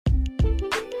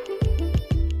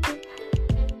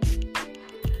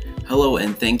Hello,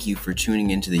 and thank you for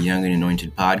tuning into the Young and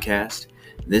Anointed podcast.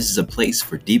 This is a place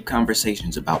for deep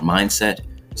conversations about mindset,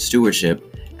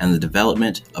 stewardship, and the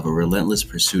development of a relentless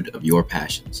pursuit of your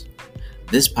passions.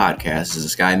 This podcast is a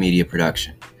Sky Media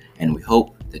production, and we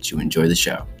hope that you enjoy the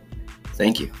show.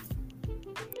 Thank you.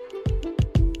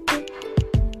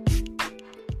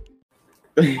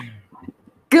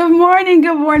 Good morning.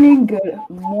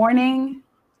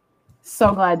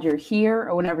 So glad you're here,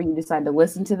 or whenever you decide to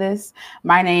listen to this.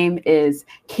 My name is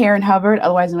Karen Hubbard,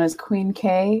 otherwise known as Queen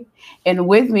K. And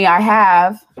with me, I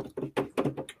have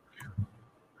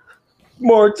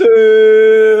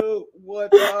Martel.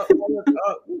 What's up?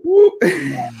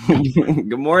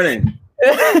 Good morning.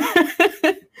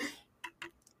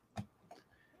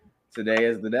 Today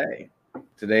is the day.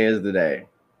 Today is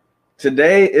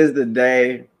the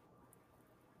day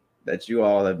that you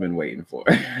all have been waiting for.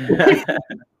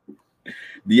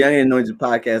 The Young and Anointed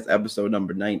podcast, episode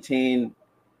number 19.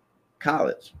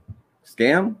 College.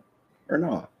 Scam or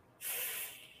not?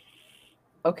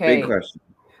 Okay. Big question.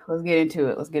 Let's get into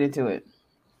it.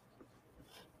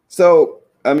 So,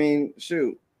 I mean,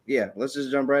 shoot. Yeah, let's just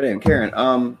jump right in.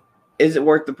 Karen, is it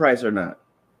worth the price or not?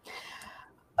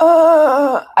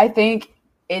 I think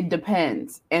it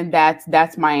depends. And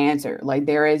that's my answer. Like,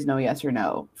 there is no yes or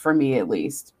no, for me at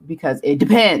least, because it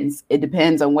depends. It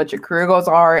depends on what your career goals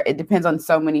are. It depends on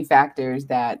so many factors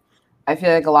that I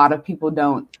feel like a lot of people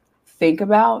don't think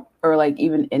about or like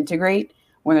even integrate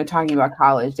when they're talking about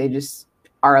college. They just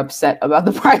are upset about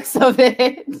the price of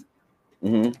it.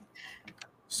 Mm-hmm.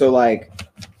 So, like,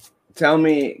 tell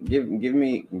me, give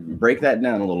me, break that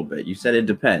down a little bit. You said it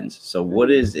depends. So what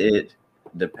does it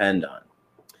depend on?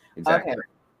 Exactly. Okay.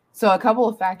 So a couple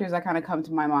of factors that kind of come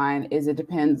to my mind is it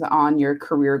depends on your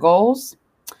career goals.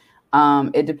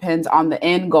 It depends on the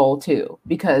end goal too,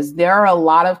 because there are a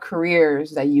lot of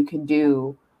careers that you can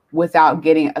do without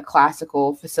getting a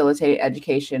classical facilitated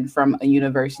education from a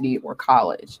university or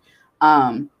college.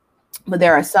 But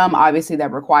there are some obviously that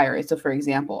require it. So for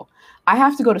example, I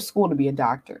have to go to school to be a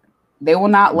doctor. They will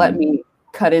not let me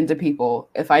cut into people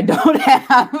if I don't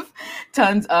have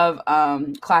tons of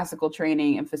classical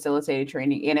training and facilitated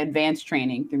training and advanced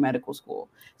training through medical school.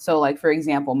 So like, for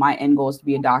example, my end goal is to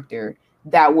be a doctor.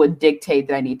 That would dictate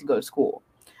that I need to go to school.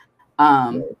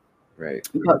 Right.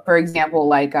 But for example,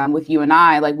 like with you and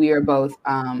I, like we are both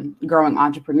growing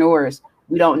entrepreneurs.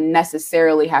 We don't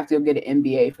necessarily have to go get an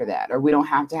MBA for that, or we don't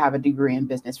have to have a degree in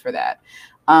business for that.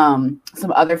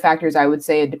 Some other factors I would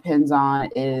say it depends on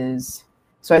is,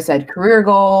 so I said career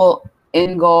goal,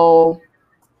 end goal.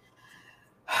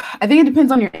 I think it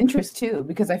depends on your interest too,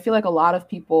 because I feel like a lot of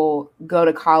people go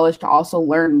to college to also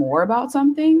learn more about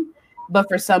something. But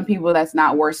for some people, that's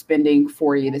not worth spending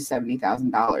 $40,000 to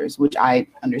 $70,000, which I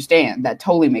understand. That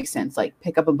totally makes sense. Like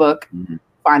pick up a book,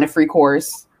 find a free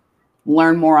course,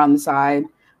 learn more on the side.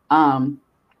 But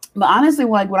honestly,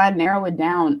 like when I narrow it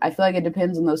down, I feel like it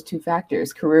depends on those two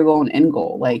factors, career goal and end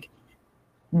goal. Like,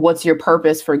 what's your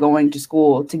purpose for going to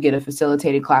school to get a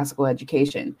facilitated classical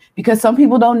education? Because some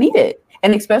people don't need it.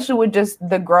 And especially with just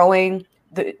the growing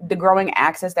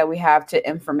access that we have to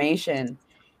information,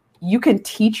 you can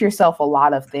teach yourself a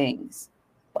lot of things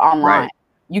online. Right.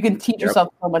 You can teach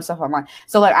yourself so much stuff online.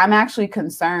 So like, I'm actually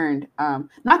concerned,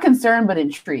 not concerned, but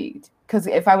intrigued. Because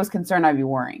if I was concerned, I'd be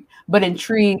worrying, but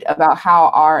intrigued about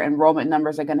how our enrollment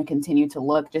numbers are going to continue to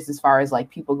look just as far as like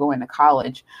people going to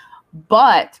college.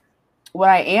 But what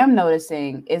I am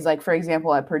noticing is like, for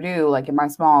example, at Purdue, like in my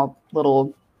small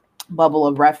little bubble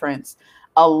of reference,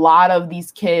 a lot of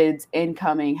these kids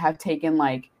incoming have taken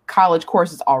like college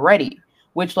courses already,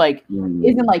 which like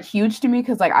isn't like huge to me.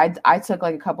 Cause like I took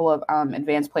like a couple of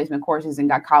advanced placement courses and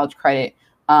got college credit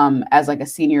as like a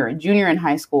senior and junior in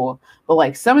high school. But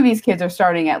like some of these kids are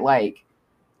starting at like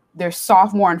their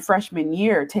sophomore and freshman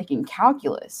year taking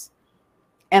calculus.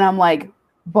 And I'm like,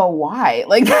 but why?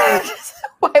 Like,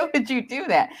 why would you do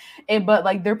that? But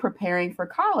like they're preparing for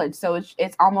college. So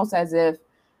it's almost as if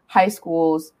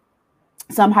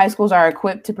some high schools are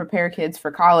equipped to prepare kids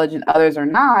for college and others are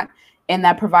not. And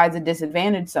that provides a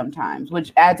disadvantage sometimes,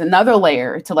 which adds another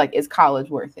layer to like, is college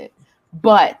worth it?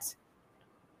 But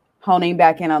honing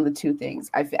back in on the two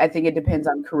things, I think it depends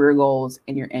on career goals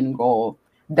and your end goal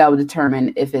that will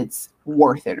determine if it's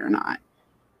worth it or not.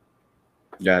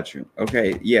 Got you.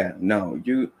 Okay. Yeah. No,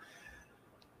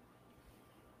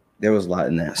 there was a lot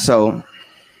in that. So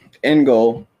end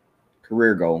goal,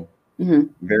 career goal,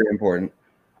 very important.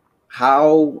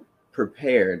 How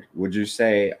prepared would you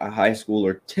say a high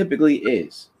schooler typically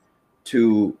is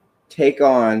to take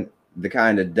on the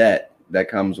kind of debt that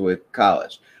comes with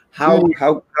college? How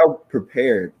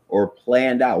prepared or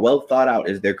planned out, well thought out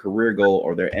is their career goal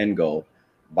or their end goal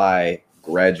by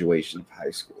graduation of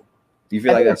high school? Do you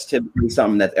feel like that's typically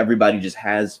something that everybody just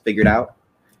has figured out?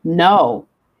 No.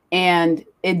 And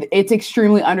it's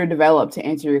extremely underdeveloped, to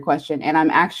answer your question. And I'm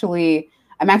actually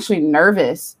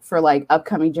nervous for like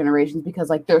upcoming generations because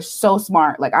like they're so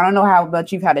smart. Like I don't know how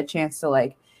much you've had a chance to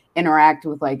like interact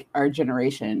with like our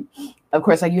generation. Of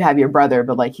course, like you have your brother,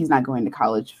 but like he's not going to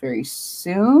college very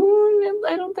soon,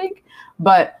 I don't think.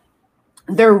 But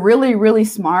they're really, really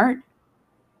smart.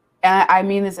 And I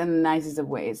mean this in the nicest of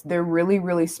ways. They're really,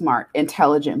 really smart,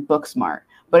 intelligent, book smart.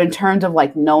 But in terms of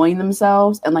like knowing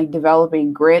themselves and like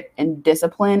developing grit and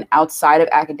discipline outside of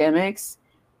academics,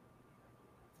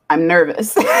 I'm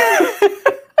nervous.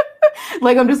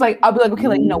 Like, I'm just like, I'll be like, okay,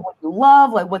 like, you know, what you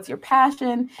love, like, what's your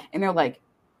passion? And they're like,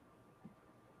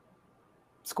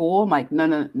 school. I'm like,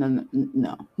 no.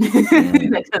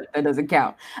 That doesn't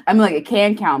count. I mean, like, it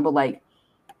can count, but like,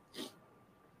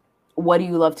 what do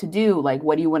you love to do? Like,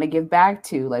 what do you want to give back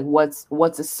to? Like,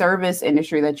 what's a service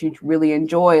industry that you really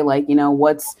enjoy? Like, you know,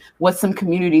 what's some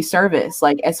community service?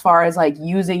 Like, as far as like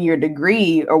using your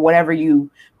degree or whatever you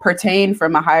pertain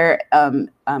from a higher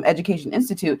education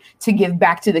institute to give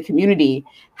back to the community,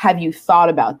 have you thought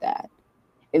about that?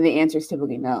 And the answer is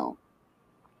typically no.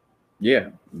 Yeah,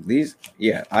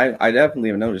 I definitely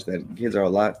have noticed that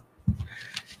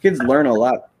kids learn a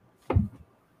lot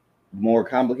more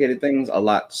complicated things a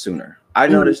lot sooner. I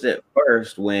noticed it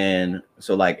first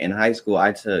like in high school,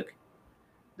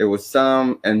 there was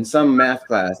some math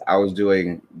class I was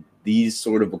doing these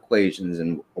sort of equations,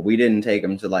 and we didn't take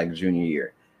them to like junior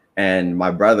year. And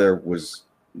my brother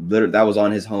that was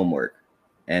on his homework,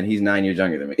 and he's 9 years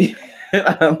younger than me.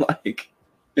 I'm like,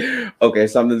 okay,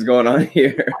 something's going on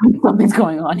here. Something's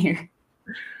going on here.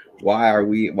 Why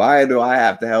do I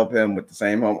have to help him with the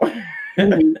same homework?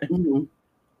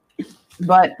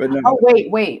 But no. Oh,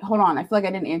 wait, hold on. I feel like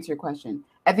I didn't answer your question.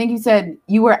 I think you said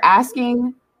you were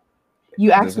asking.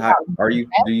 You asked do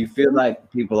you feel like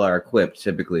people are equipped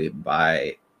typically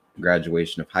by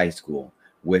graduation of high school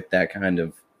with that kind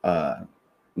of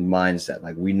mindset?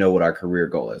 Like, we know what our career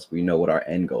goal is. We know what our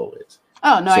end goal is.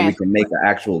 Oh, no. So we can make an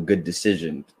actual good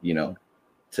decision, you know,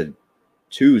 to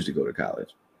choose to go to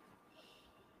college.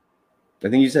 I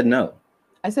think you said no.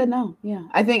 I said no. Yeah.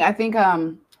 I think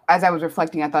as I was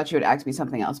reflecting, I thought you would ask me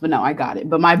something else, but no, I got it.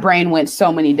 But my brain went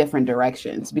so many different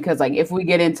directions because like, if we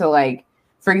get into like,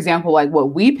 for example, like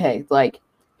what we picked, like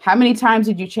how many times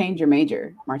did you change your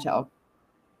major, Martel?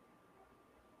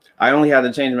 I only had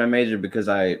to change my major because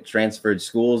I transferred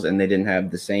schools and they didn't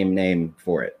have the same name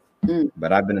for it.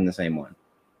 But I've been in the same one.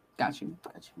 Got you.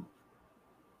 But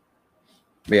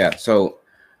yeah, so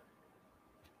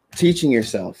teaching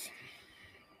yourself.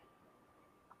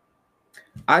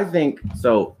 I think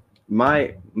so.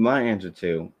 My answer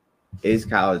to is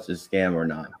college a scam or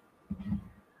not?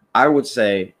 I would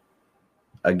say,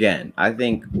 again, I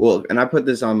think, well, and I put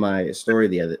this on my story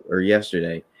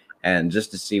yesterday, and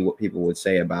just to see what people would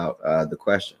say about the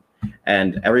question.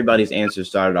 And everybody's answer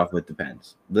started off with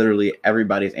depends. Literally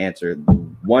everybody's answer,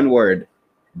 one word,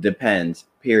 depends,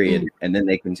 period. And then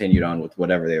they continued on with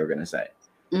whatever they were going to say.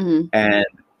 And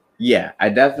yeah, I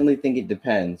definitely think it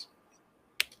depends.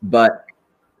 But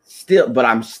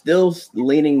I'm still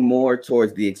leaning more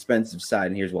towards the expensive side.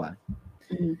 And here's why.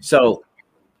 So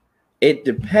it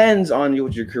depends on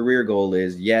what your career goal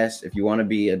is. Yes, if you want to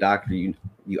be a doctor, you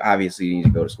obviously need to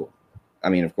go to school. I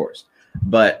mean, of course.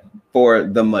 But for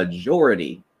the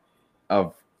majority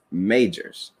of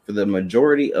majors, for the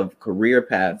majority of career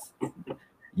paths,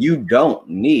 you don't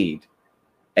need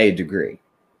a degree.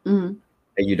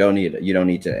 You don't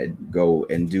need to go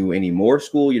and do any more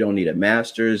school. You don't need a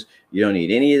master's. You don't need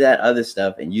any of that other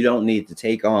stuff, and you don't need to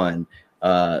take on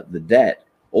the debt,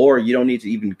 or you don't need to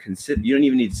even consider. You don't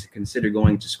even need to consider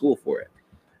going to school for it.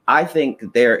 I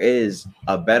think there is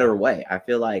a better way. I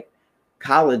feel like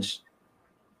college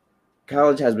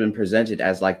has been presented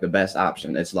as like the best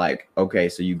option. It's like, okay,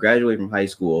 so you graduate from high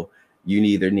school, you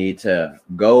either need to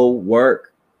go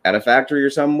work at a factory or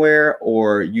somewhere,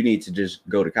 or you need to just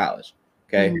go to college.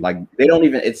 Okay. Like they don't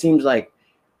even, it seems like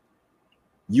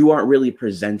you aren't really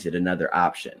presented another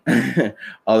option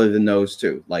other than those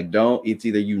two. Like, it's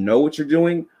either you know what you're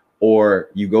doing or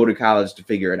you go to college to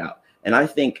figure it out. And I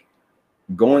think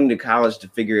going to college to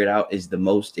figure it out is the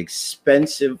most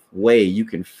expensive way you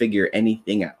can figure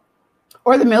anything out.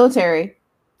 Or the military.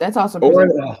 That's also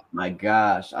oh my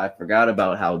gosh, I forgot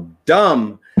about how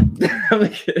dumb. I'm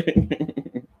kidding.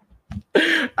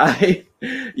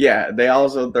 They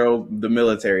also throw the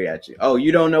military at you. Oh,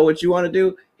 you don't know what you want to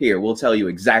do? Here, we'll tell you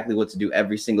exactly what to do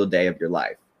every single day of your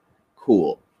life.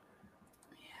 Cool.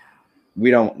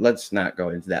 Let's not go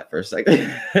into that for a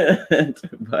second.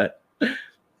 But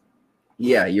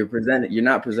Yeah, you're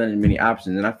not presented many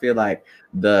options. And I feel like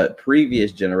the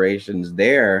previous generations,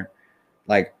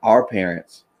 like our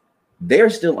parents, they're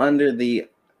still under the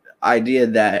idea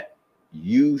that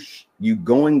you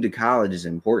going to college is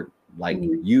important. Like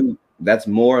that's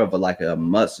more of a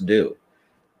must do.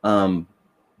 Um,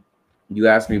 you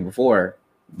asked me before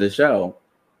the show,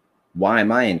 why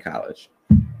am I in college?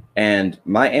 And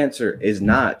my answer is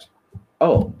not,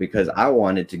 oh, because I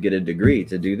wanted to get a degree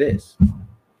to do this.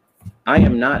 I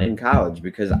am not in college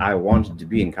because I wanted to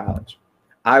be in college.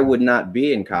 I would not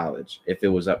be in college if it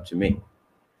was up to me.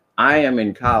 I am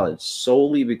in college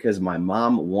solely because my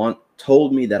mom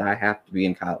told me that I have to be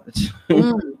in college.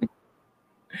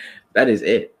 That is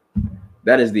it.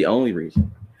 That is the only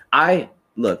reason.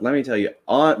 Let me tell you,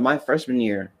 on my freshman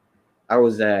year, I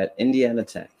was at Indiana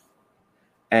Tech.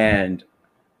 And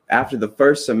after the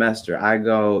first semester,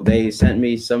 they sent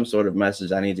me some sort of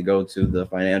message. I need to go to the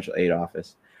financial aid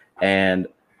office. And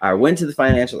I went to the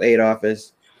financial aid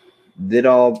office, put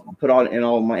in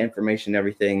all my information,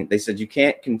 everything. They said, you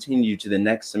can't continue to the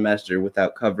next semester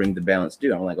without covering the balance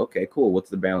due. I'm like, okay, cool. What's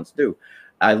the balance due?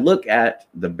 I look at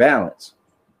the balance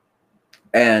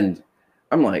and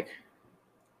I'm like,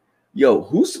 yo,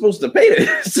 who's supposed to pay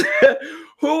this?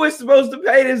 Who is supposed to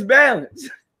pay this balance?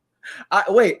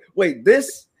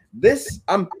 This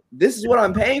is what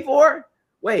I'm paying for?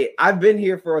 Wait, I've been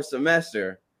here for a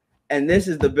semester and this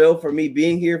is the bill for me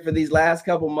being here for these last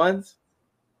couple months?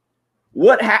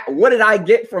 What did I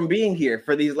get from being here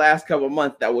for these last couple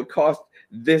months that would cost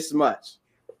this much?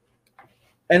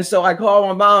 And so I called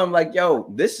my mom like, yo,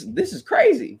 this is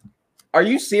crazy. Are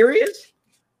you serious?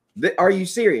 Are you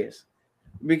serious?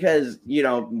 Because,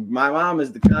 my mom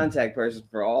is the contact person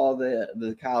for all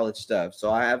the college stuff.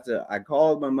 So I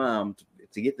called my mom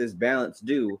to get this balance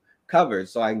due covered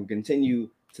so I can continue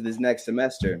to this next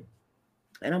semester.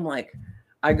 And I'm like,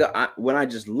 when I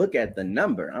just look at the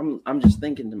number, I'm just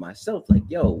thinking to myself, like,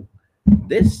 yo,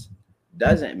 this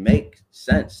doesn't make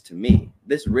sense to me.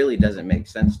 This really doesn't make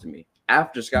sense to me.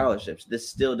 After scholarships, this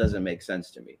still doesn't make sense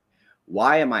to me.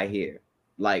 Why am I here?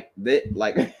 Like this,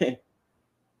 like and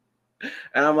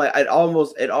I'm like, it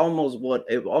almost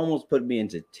put me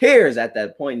into tears at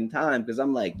that point in time, because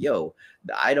I'm like, yo,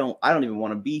 I don't even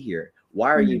want to be here.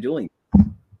 Why are you doing this?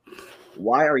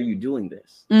 Why are you doing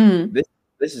this?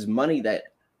 This is money that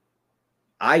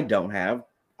I don't have.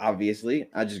 Obviously,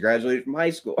 I just graduated from high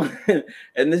school.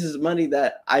 And this is money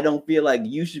that I don't feel like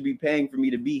you should be paying for me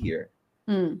to be here.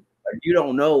 Like, you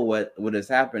don't know what is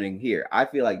happening here. I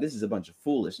feel like this is a bunch of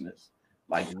foolishness.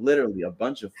 Like, literally a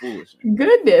bunch of foolishness.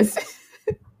 Goodness.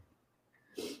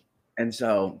 And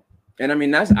so, I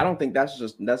mean, I don't think that's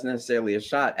necessarily a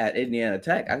shot at Indiana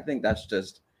Tech. I think that's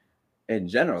just in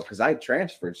general, because I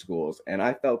transferred schools and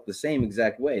I felt the same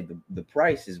exact way. The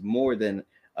price is more than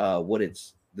what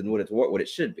it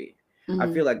should be.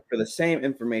 I feel like for the same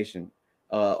information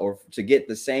or to get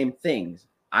the same things,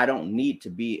 I don't need to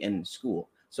be in school.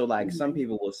 So like some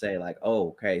people will say like, oh,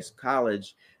 okay, so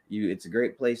college, it's a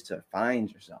great place to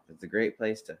find yourself. It's a great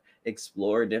place to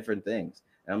explore different things.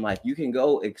 And I'm like, you can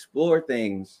go explore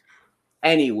things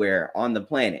anywhere on the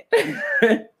planet.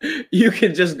 You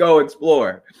can just go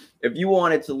explore. If you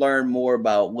wanted to learn more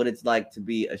about what it's like to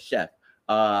be a chef,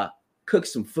 cook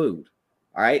some food.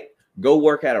 All right. Go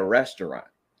work at a restaurant.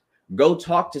 Go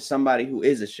talk to somebody who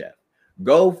is a chef.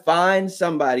 Go find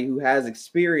somebody who has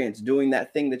experience doing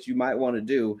that thing that you might want to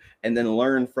do, and then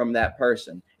learn from that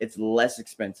person. It's less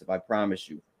expensive, I promise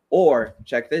you. Or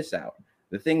check this out.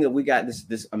 The thing that we got,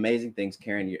 this amazing things,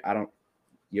 Karen, you're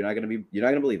not gonna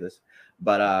believe this,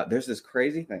 but there's this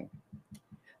crazy thing.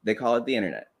 They call it the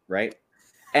internet, right?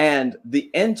 And the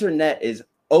internet is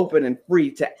open and free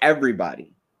to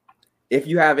everybody. If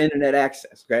you have internet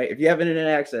access, okay? If you have internet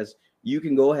access, you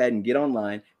can go ahead and get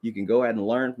online. You can go ahead and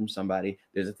learn from somebody.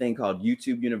 There's a thing called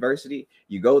YouTube University.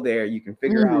 You go there, you can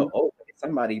figure out, oh,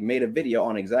 somebody made a video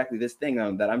on exactly this thing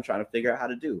that I'm trying to figure out how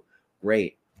to do.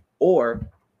 Great. Or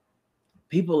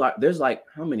there's like,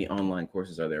 how many online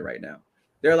courses are there right now?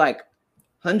 There are like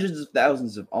hundreds of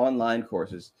thousands of online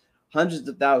courses, hundreds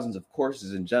of thousands of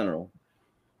courses in general,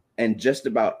 and just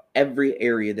about every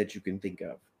area that you can think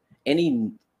of.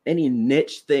 Any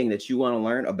niche thing that you want to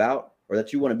learn about or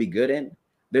that you want to be good in,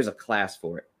 there's a class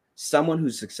for it. Someone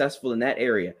who's successful in that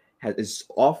area is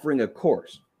offering a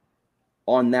course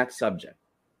on that subject.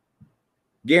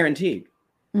 Guaranteed.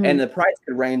 And the price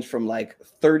could range from like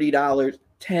 $30,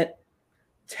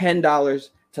 $10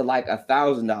 to like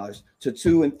 $1,000 to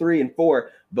 $2,000 and $3,000 and $4,000.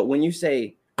 But when you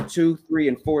say $2,000, $3,000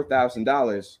 and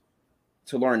 $4,000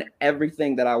 to learn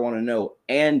everything that I want to know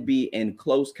and be in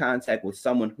close contact with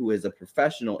someone who is a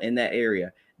professional in that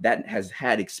area, that has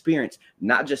had experience,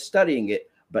 not just studying it,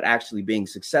 but actually being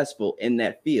successful in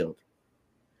that field.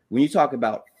 When you talk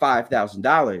about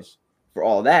 $5,000 for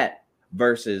all that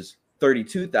versus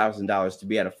 $32,000 to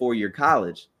be at a 4-year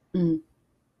college,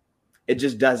 it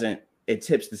just doesn't, it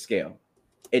tips the scale.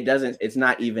 It doesn't, it's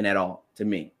not even at all to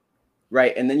me.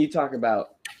 Right. And then you talk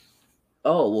about,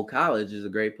 oh, well, college is a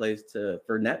great place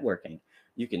for networking.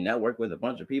 You can network with a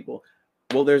bunch of people.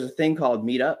 Well, there's a thing called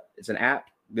Meetup. It's an app.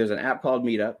 There's an app called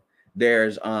Meetup.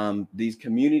 There's these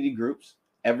community groups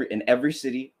in every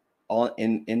city all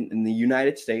in the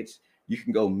United States. You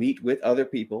can go meet with other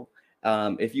people.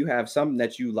 If you have something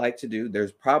that you like to do,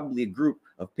 there's probably a group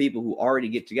of people who already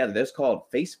get together. There's called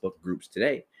Facebook groups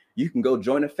today. You can go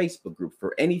join a Facebook group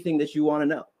for anything that you want to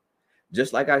know.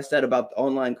 Just like I said about the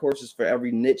online courses for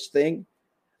every niche thing,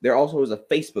 there also is a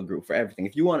Facebook group for everything.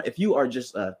 If you are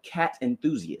just a cat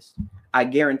enthusiast, I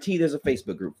guarantee there's a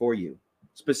Facebook group for you.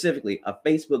 Specifically, a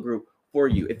Facebook group for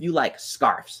you. If you like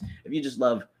scarves, if you just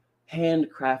love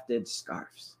handcrafted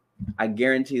scarves, I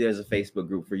guarantee there's a Facebook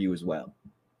group for you as well.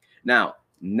 Now,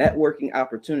 networking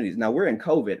opportunities. Now, we're in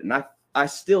COVID, and I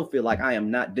still feel like I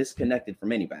am not disconnected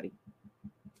from anybody.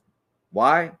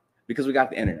 Why? Because we got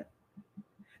the internet.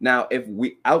 Now, if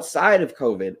we outside of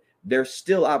COVID, there's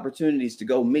still opportunities to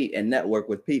go meet and network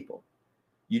with people.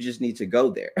 You just need to go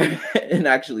there and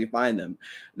actually find them.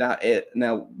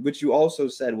 Now, what you also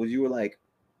said was you were like,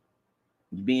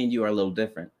 me and you are a little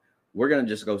different. We're going to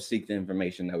just go seek the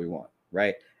information that we want,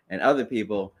 right? And other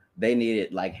people, they need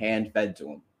it like hand fed to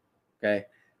them, okay?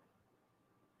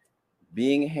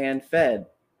 Being hand fed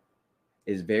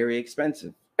is very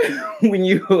expensive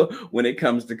when it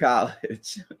comes to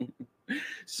college.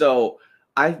 So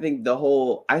I think the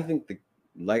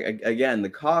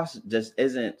cost just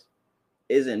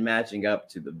isn't matching up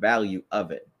to the value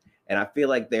of it. And I feel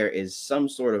like there is some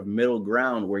sort of middle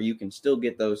ground where you can still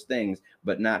get those things,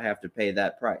 but not have to pay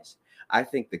that price. I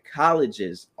think the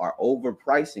colleges are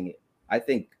overpricing it. I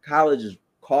think college is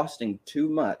costing too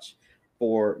much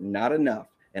for not enough.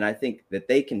 And I think that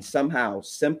they can somehow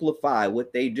simplify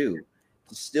what they do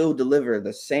to still deliver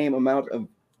the same amount of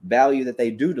value that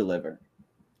they do deliver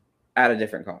at a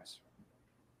different cost.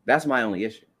 That's my only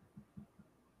issue.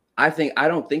 I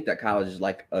don't think that college is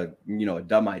like a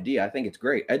dumb idea. I think it's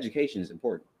great. Education is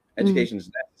important. Education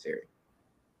is necessary.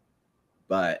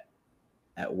 But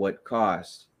at what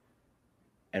cost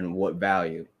and what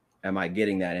value am I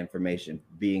getting that information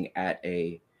being at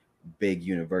a big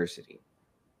university?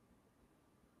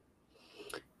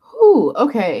 Ooh,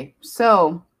 okay.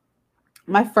 So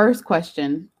my first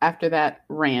question after that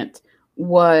rant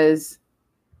was,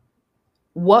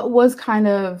 what was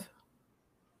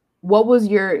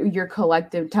your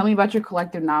collective, tell me about your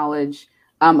collective knowledge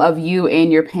of you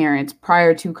and your parents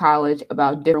prior to college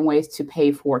about different ways to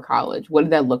pay for college. What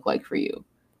did that look like for you?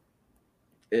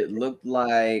 It looked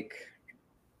like,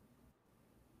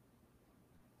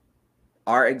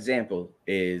 our example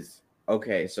is,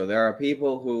 okay, so there are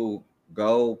people who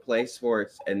go play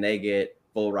sports and they get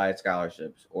full ride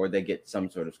scholarships or they get some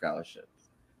sort of scholarship.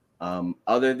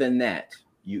 Other than that,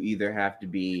 you either have to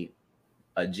be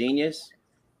a genius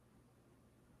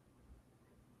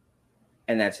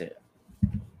and that's it.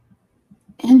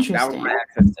 Interesting. That was my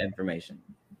access to information.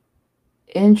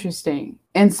 Interesting.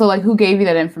 And so, like, who gave you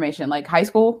that information? Like high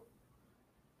school?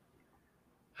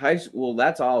 High school,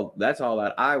 that's all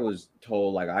that I was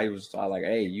told. Like, I was taught, like,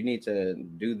 hey, you need to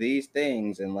do these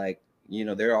things, and like,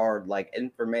 there are like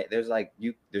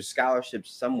there's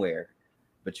scholarships somewhere,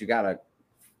 but you gotta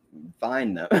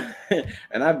find them.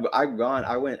 And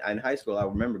I went in high school. I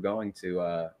remember going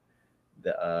to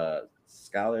the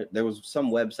there was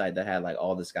some website that had like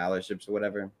all the scholarships or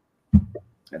whatever,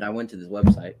 and I went to this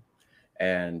website,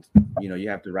 and you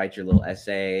have to write your little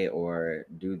essay or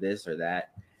do this or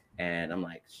that, and I'm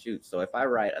like, shoot, so if I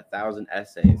write 1,000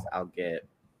 essays, I'll get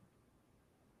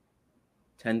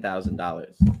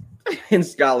 $10,000 in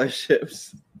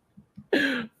scholarships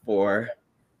for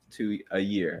a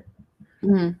year.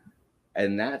 Mm-hmm.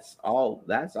 And that's all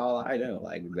I know.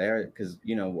 Like, there, because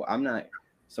I'm not.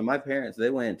 So my parents, they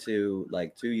went to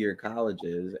like 2-year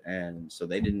colleges, and so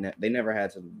they never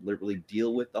had to literally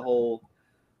deal with the whole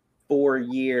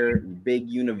 4-year big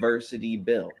university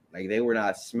bill. Like, they were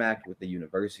not smacked with the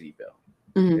university bill.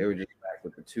 Mm-hmm. They were just smacked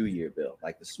with the 2-year bill,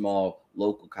 like the small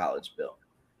local college bill.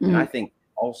 Mm-hmm. And I think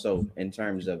also in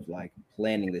terms of like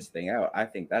planning this thing out, I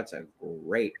think that's a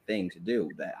great thing to do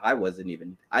that I didn't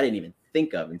even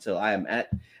think of until I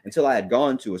had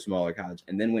gone to a smaller college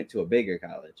and then went to a bigger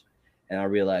college. And I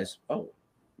realized, oh,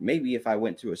 maybe if I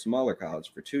went to a smaller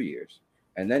college for 2 years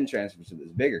and then transferred to this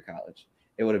bigger college,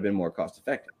 it would have been more cost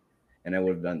effective. And I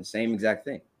would have done the same exact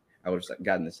thing. I would have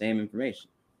gotten the same information.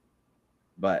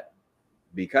 But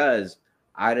because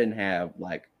I didn't have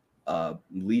like a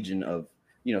legion of,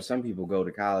 some people go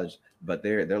to college, but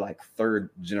they're like third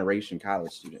generation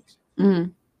college students. Mm-hmm.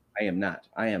 I am not.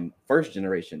 I am first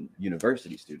generation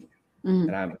university student,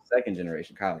 and I'm a second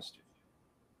generation college student.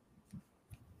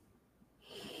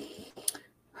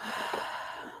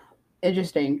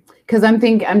 Interesting, because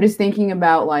I'm just thinking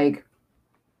about like,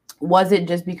 was it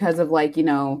just because of like,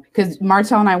 because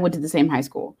Martel and I went to the same high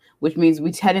school, which means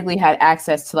we technically had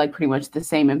access to like pretty much the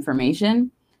same information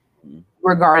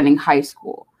regarding high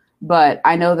school. But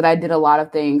I know that I did a lot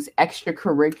of things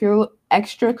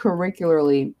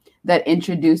extracurricularly that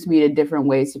introduced me to different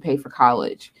ways to pay for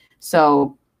college.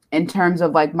 So in terms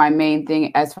of like my main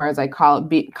thing, as far as like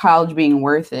college being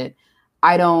worth it,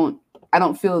 I don't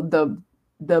feel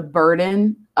the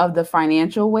burden of the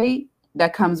financial weight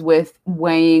that comes with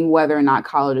weighing whether or not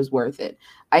college is worth it.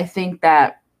 I think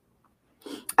that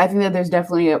there's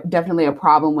definitely a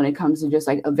problem when it comes to just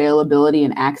like availability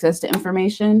and access to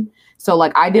information. So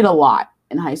like I did a lot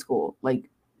in high school, like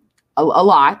a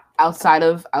lot outside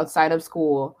of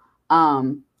school.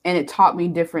 And it taught me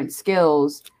different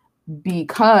skills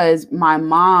because my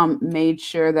mom made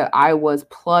sure that I was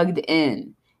plugged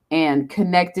in and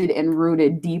connected and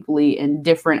rooted deeply in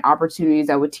different opportunities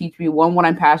that would teach me, one, what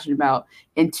I'm passionate about,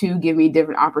 and two, give me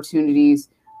different opportunities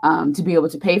to be able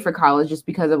to pay for college just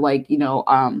because of like,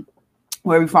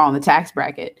 where we fall in the tax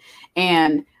bracket.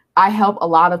 And I help a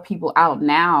lot of people out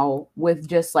now with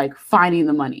just like finding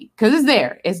the money, because it's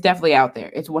there. It's definitely out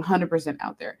there. It's 100%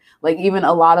 out there. Like even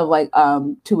a lot of like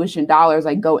tuition dollars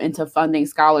like go into funding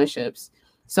scholarships.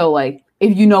 So like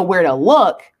if you know where to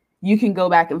look, you can go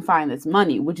back and find this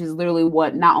money, which is literally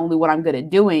not only what I'm good at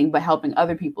doing, but helping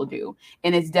other people do.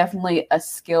 And it's definitely a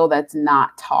skill that's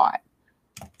not taught.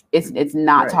 It's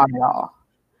not taught at all.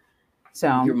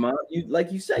 So your mom,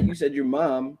 you said your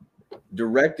mom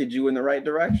directed you in the right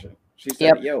direction. She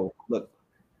said, yep. Yo, look,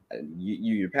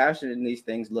 you're passionate in these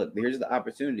things. Look, here's the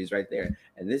opportunities right there.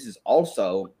 And this is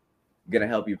also going to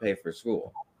help you pay for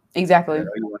school. Exactly.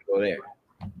 You want to go there.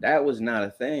 That was not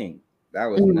a thing. That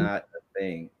was not a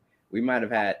thing. We might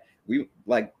have had, we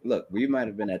might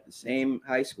have been at the same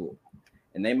high school,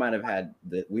 and they might have had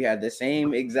we had the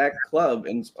same exact club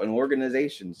and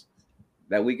organizations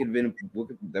that we could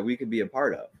be a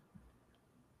part of.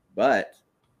 But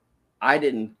I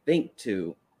didn't think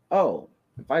if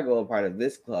I go a part of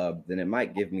this club, then it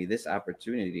might give me this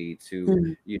opportunity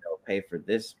to, pay for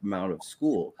this amount of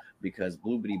school because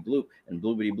bloopity bloop and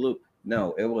bloopity bloop.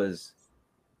 No, it was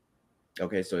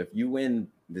okay. So if you win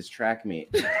this track meet,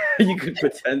 you could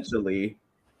potentially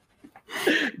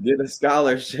get a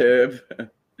scholarship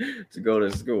to go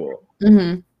to school.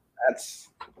 That's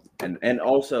and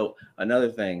also another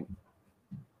thing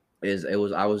is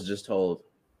I was just told,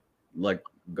 like,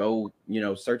 go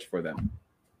search for them,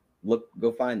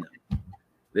 go find them.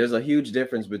 There's a huge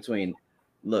difference between,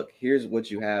 look, here's what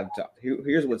you have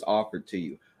here's what's offered to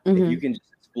you. If you can just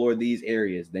explore these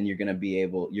areas, then you're going to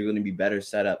be better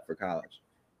set up for college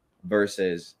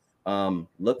versus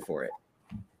look for it.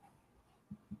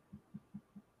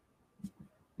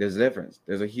 There's a difference.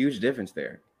 There's a huge difference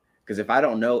there. Because if I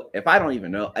know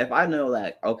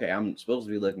that, okay, I'm supposed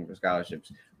to be looking for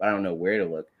scholarships, but I don't know where to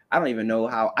look. I don't even know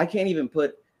how. I can't even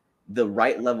put the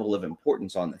right level of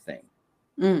importance on the thing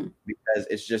because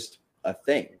it's just a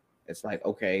thing. It's like,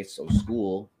 okay, so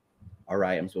school, all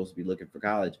right, I'm supposed to be looking for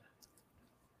college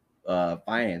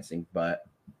financing, but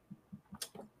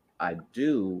I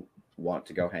do want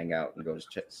to go hang out and go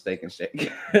to Steak and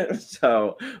Shake.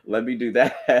 So let me do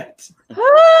that.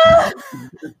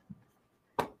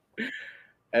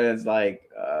 And it's like,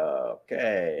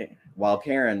 okay. While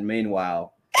Karen,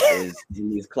 meanwhile, is in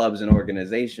these clubs and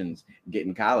organizations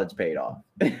getting college paid off.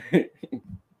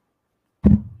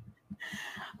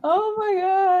 Oh my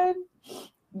God.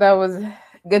 That was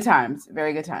good times.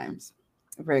 Very good times.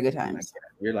 Very good times.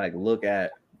 You're like,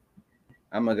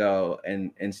 I'm gonna go,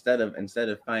 and instead of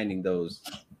finding those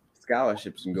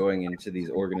scholarships and going into these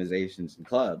organizations and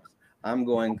clubs, I'm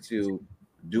going to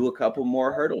do a couple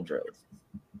more hurdle drills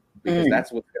because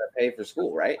that's what's gonna pay for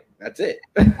school, right? That's it.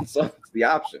 So it's the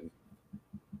option.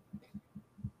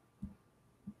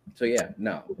 So yeah,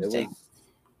 no, it was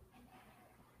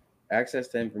access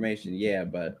to information, yeah,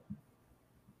 but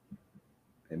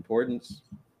importance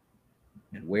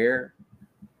and where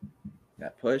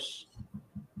that push.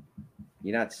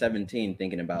 You're not 17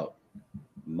 thinking about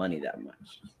money that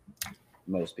much.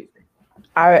 Most people.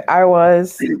 I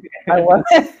was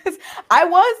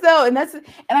though, and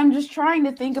I'm just trying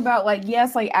to think about like,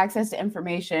 yes, like access to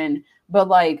information, but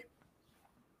like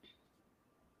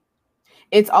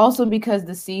It's also because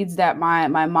the seeds that my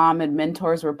mom and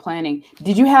mentors were planting.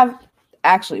 Did you have,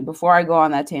 actually, before I go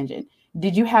on that tangent,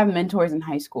 did you have mentors in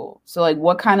high school? So like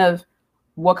what kind of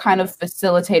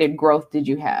facilitated growth did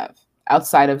you have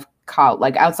outside of college,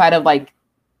 like outside of like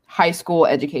high school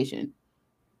education?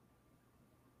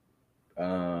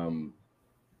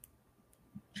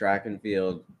 Track and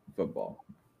field, football.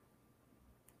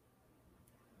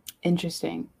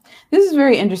 Interesting. This is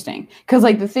very interesting because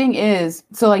like the thing is,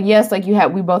 so like yes, like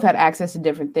we both had access to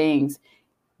different things,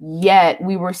 yet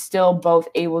we were still both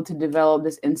able to develop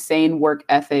this insane work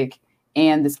ethic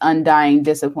and this undying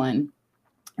discipline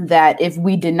that if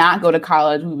we did not go to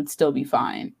college, we would still be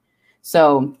fine.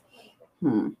 So,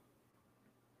 let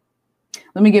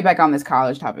me get back on this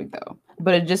college topic though.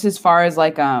 But just as far as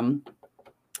like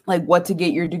what to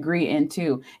get your degree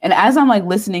into, and as I'm like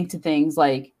listening to things,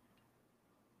 like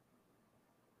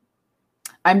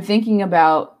I'm thinking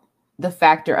about the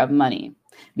factor of money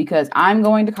because I'm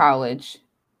going to college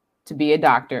to be a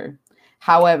doctor.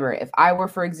 However, if I were,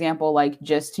 for example, like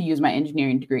just to use my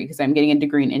engineering degree, because I'm getting a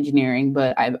degree in engineering,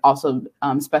 but I've also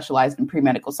specialized in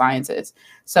pre-medical sciences.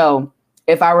 So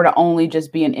if I were to only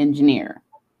just be an engineer,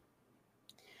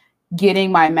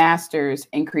 getting my master's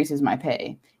increases my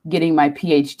pay. Getting my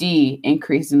PhD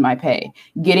increases my pay.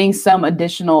 Getting some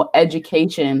additional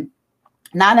education,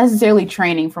 not necessarily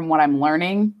training from what I'm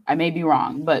learning, I may be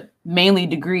wrong, but mainly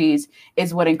degrees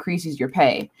is what increases your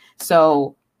pay.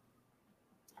 So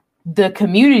the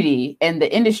community and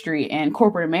the industry and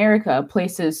corporate America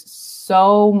places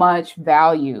so much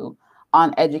value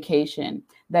on education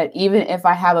that even if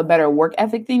I have a better work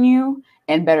ethic than you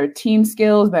and better team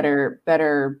skills, better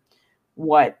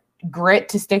grit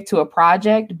to stick to a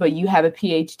project, but you have a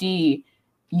PhD,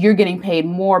 you're getting paid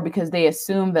more because they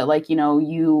assume that like,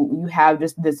 you have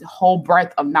just this whole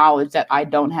breadth of knowledge that I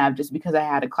don't have just because I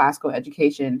had a classical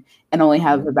education and only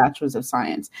have a bachelor's of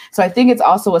science. So I think it's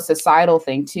also a societal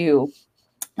thing too,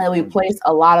 that we place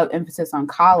a lot of emphasis on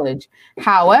college.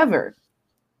 However,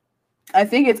 I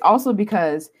think it's also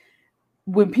because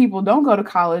when people don't go to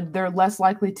college, they're less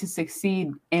likely to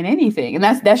succeed in anything. And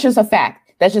that's just a fact.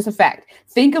 That's just a fact.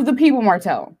 Think of the people,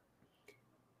 Martell,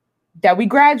 that we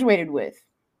graduated with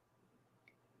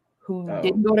who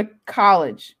didn't go to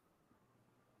college.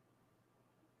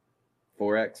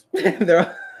 Forex.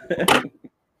 They're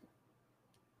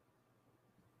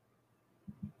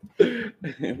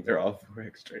all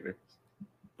Forex traders.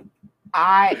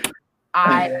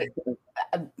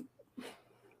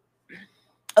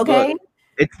 Okay. Look,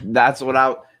 that's what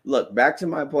I look back to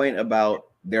my point about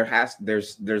there has to be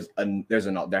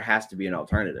an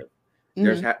alternative. Mm-hmm.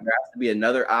 There has to be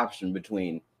another option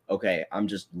between, okay, I'm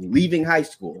just leaving high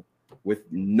school with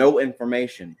no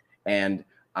information and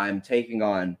I'm taking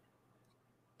on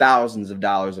thousands of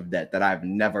dollars of debt that I've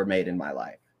never made in my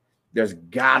life.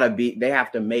 They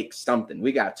have to make something.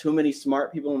 We got too many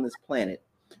smart people on this planet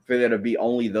for there to be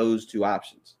only those two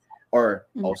options, or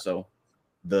also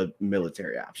the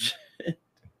military option.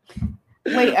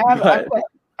 Wait, I have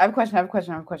a question.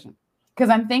 Because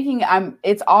I'm thinking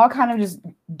it's all kind of just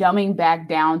dumbing back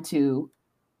down to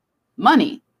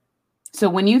money. So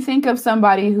when you think of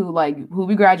somebody who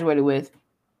we graduated with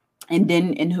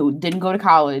and who didn't go to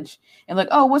college and like,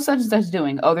 oh, what's such and such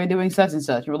doing? Oh, they're doing such and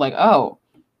such. You're like, oh,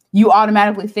 you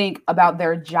automatically think about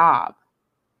their job.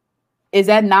 Is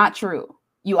that not true?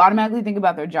 You automatically think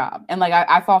about their job. And like,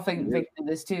 I fall victim to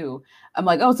this too. I'm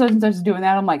like, oh, such and such is doing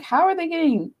that. I'm like, how are they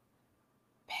getting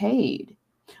paid?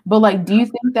 But like, do you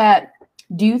think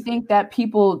that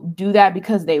people do that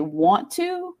because they want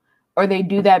to, or they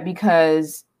do that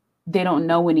because they don't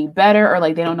know any better, or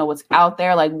like they don't know what's out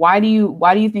there? Like, why do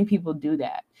you think people do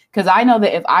that? Because I know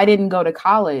that if I didn't go to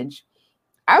college,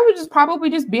 I would probably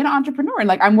just be an entrepreneur. And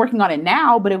like, I'm working on it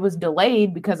now, but it was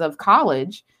delayed because of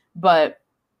college. But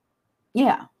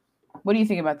yeah, what do you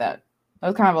think about that? That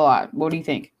was kind of a lot. What do you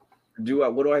think?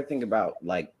 What do I think about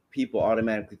like people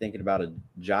automatically thinking about a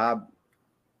job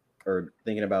or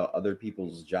thinking about other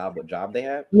people's job, what job they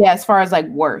have? Yeah, as far as like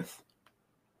worth.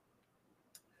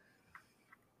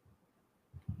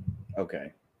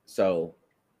 Okay. So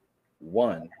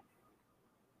one,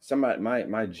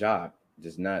 my job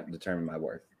does not determine my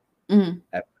worth. Mm-hmm.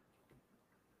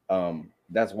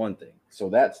 That's one thing. So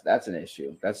that's an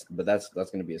issue. That's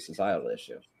going to be a societal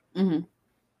issue. Mm-hmm.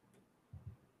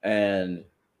 And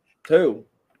two,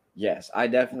 yes, I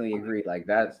definitely agree. Like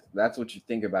that's what you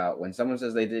think about when someone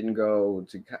says they didn't go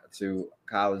to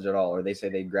college at all, or they say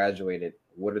they graduated.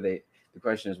 What are they? The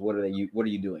question is, what are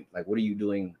you doing? Like, what are you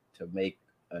doing to make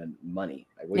money?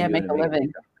 Like, what are you doing make a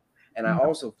living? And I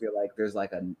also feel like there's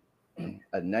like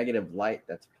a negative light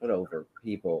that's put over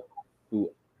people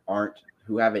who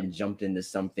who haven't jumped into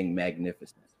something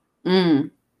magnificent.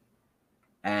 Mm.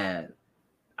 And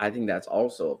I think that's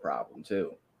also a problem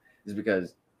too, is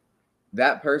because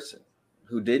that person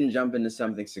who didn't jump into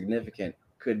something significant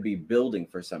could be building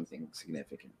for something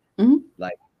significant. Mm-hmm.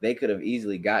 Like they could have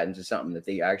easily gotten to something that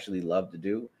they actually love to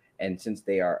do. And since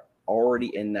they are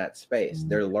already in that space,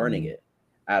 they're learning it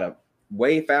at a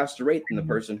way faster rate than the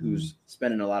person who's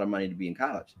spending a lot of money to be in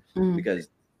college. Mm. Because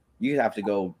you have to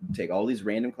go take all these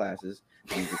random classes,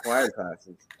 these required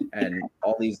classes, and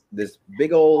this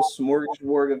big old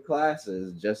smorgasbord of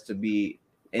classes just to be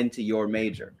into your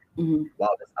major. Mm-hmm.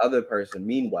 While this other person,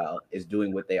 meanwhile, is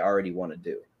doing what they already want to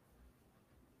do.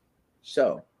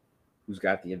 So, who's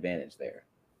got the advantage there?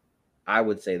 I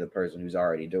would say the person who's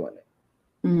already doing it.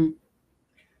 Mm-hmm.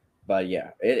 But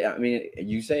yeah,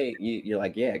 you say you're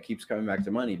like, yeah, it keeps coming back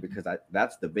to money because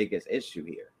that's the biggest issue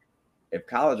here. If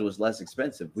college was less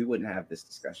expensive, we wouldn't have this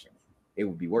discussion. It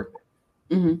would be worth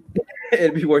it. Mm-hmm.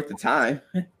 It'd be worth the time.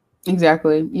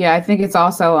 Exactly. Yeah, I think it's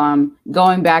also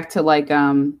going back to like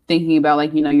thinking about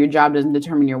like, your job doesn't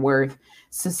determine your worth.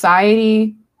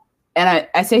 Society, and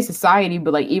I say society,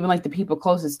 but like even like the people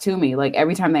closest to me, like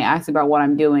every time they ask about what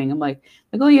I'm doing, I'm like,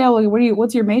 oh yeah, like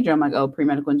what's your major? I'm like, oh,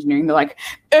 pre-medical engineering. They're like,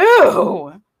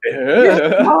 ew,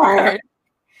 you're smart.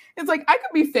 It's like I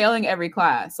could be failing every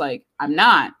class. Like I'm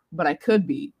not, but I could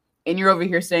be. And you're over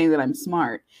here saying that I'm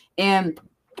smart. And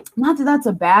not that that's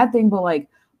a bad thing, but like,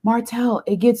 Martell,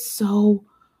 it gets so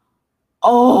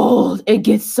old. It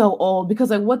gets so old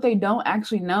because like what they don't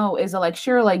actually know is that like,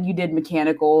 sure, like you did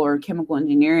mechanical or chemical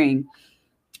engineering.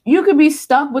 You could be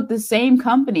stuck with the same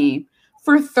company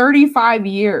for 35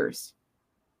 years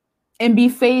and be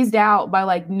phased out by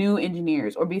like new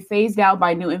engineers or be phased out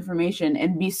by new information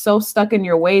and be so stuck in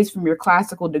your ways from your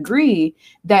classical degree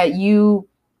that you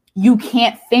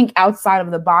can't think outside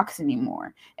of the box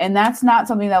anymore. And that's not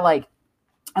something that like,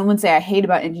 I wouldn't say I hate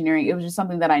about engineering. It was just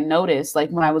something that I noticed, like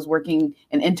when I was working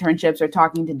in internships or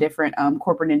talking to different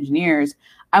corporate engineers.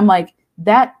 I'm like,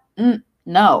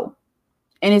 no.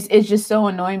 And it's just so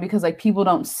annoying because like people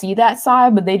don't see that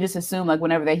side, but they just assume like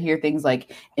whenever they hear things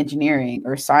like engineering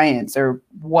or science or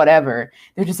whatever,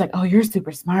 they're just like, oh, you're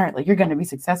super smart. Like you're going to be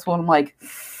successful. And I'm like,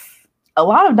 a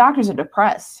lot of doctors are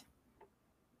depressed.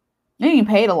 They're getting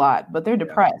paid a lot, but they're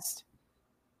depressed.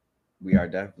 We are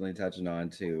definitely touching on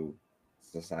to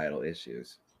societal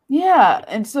issues. Yeah.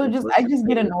 And so I just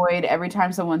get annoyed every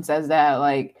time someone says that.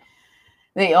 Like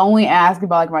they only ask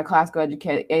about like my classical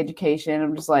education.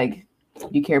 I'm just like, do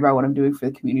you care about what I'm doing for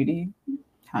the community?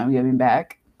 How I'm giving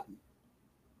back?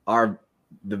 The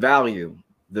value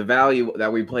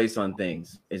that we place on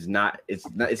things is not in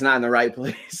the right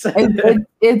place.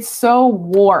 It's so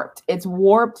warped. It's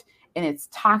warped and it's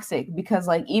toxic because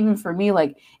like even for me,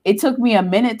 like it took me a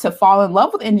minute to fall in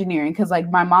love with engineering because like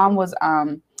my mom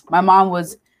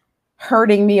was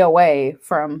herding me away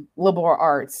from liberal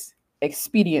arts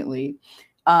expediently.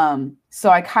 So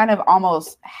I kind of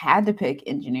almost had to pick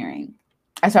engineering.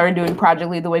 I started doing project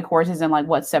lead the way courses in like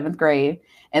 7th grade,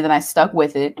 and then I stuck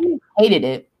with it. Hated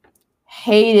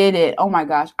it. Oh my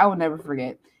gosh, I will never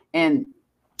forget. And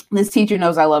this teacher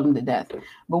knows I love him to death.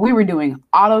 But we were doing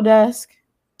Autodesk.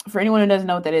 For anyone who doesn't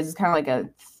know what that is, it's kind of like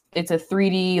it's a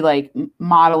 3D like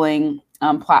modeling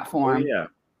platform. Oh, yeah,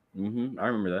 I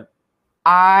remember that.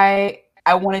 I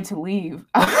wanted to leave.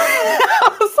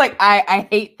 I was like, I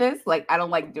hate this. Like, I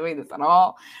don't like doing this at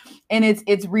all. And it's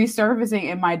resurfacing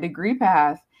in my degree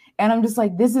path. And I'm just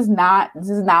like, this is not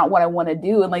what I want to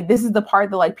do. And like, this is the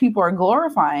part that like people are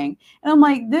glorifying. And I'm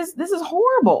like, this is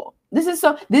horrible. This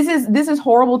is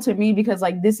horrible to me because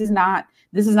like, this is not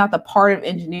the part of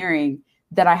engineering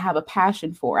that I have a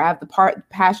passion for. I have the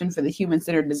passion for the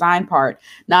human-centered design part,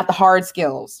 not the hard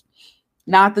skills,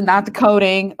 not the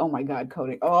coding. Oh my God,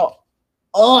 coding. Oh,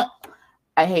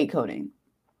 I hate coding.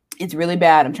 It's really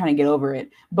bad. I'm trying to get over it.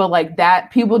 But like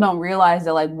that, people don't realize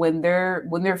that like when they're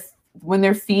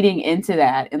feeding into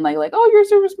that and like, oh, you're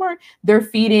super smart, they're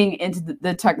feeding into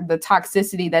the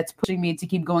toxicity that's pushing me to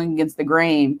keep going against the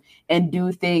grain and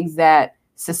do things that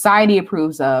society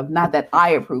approves of, not that I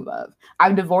approve of.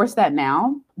 I've divorced that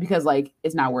now because like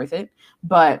it's not worth it.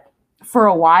 But for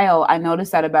a while, I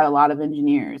noticed that about a lot of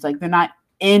engineers. Like they're not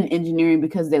in engineering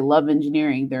because they love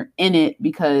engineering. They're in it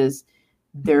because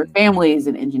their family is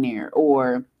an engineer,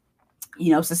 or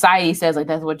society says like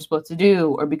that's what you're supposed to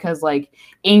do, or because like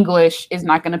English is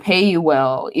not going to pay you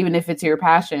well, even if it's your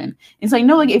passion. It's like,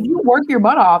 no, like if you work your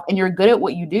butt off and you're good at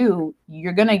what you do,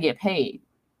 you're going to get paid.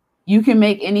 You can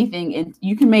make anything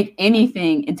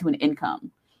into an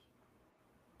income.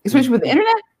 Especially with the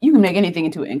internet, you can make anything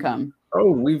into an income.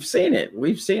 Oh, we've seen it.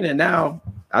 We've seen it now.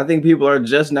 I think people are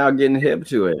just now getting hip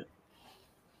to it.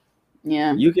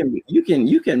 Yeah. You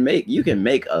can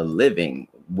make a living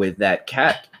with that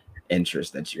cat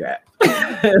interest that you have.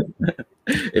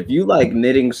 If you like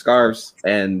knitting scarves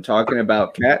and talking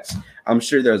about cats, I'm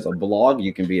sure there's a blog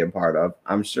you can be a part of.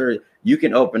 I'm sure you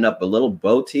can open up a little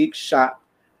boutique shop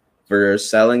for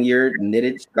selling your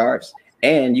knitted scarves,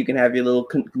 and you can have your little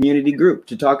community group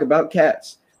to talk about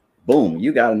cats. Boom,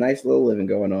 you got a nice little living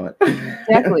going on.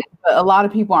 Exactly. But a lot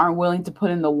of people aren't willing to put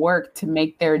in the work to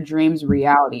make their dreams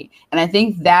reality. And I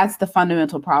think that's the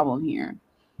fundamental problem here.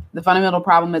 The fundamental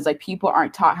problem is like people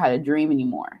aren't taught how to dream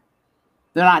anymore.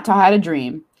 They're not taught how to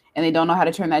dream, and they don't know how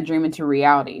to turn that dream into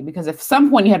reality, because at some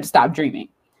point you have to stop dreaming.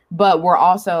 But we're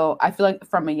also, I feel like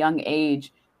from a young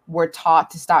age, we're taught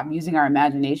to stop using our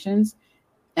imaginations.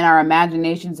 And our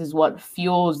imaginations is what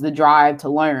fuels the drive to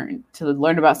learn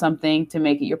about something, to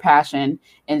make it your passion,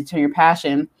 and turn your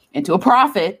passion into a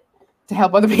profit to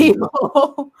help other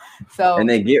people. So, and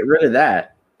then get rid of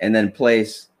that and then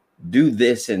do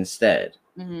this instead.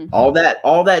 Mm-hmm. All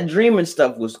that dreaming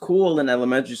stuff was cool in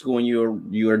elementary school when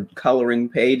you were coloring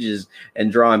pages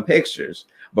and drawing pictures.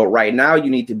 But right now you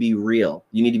need to be real.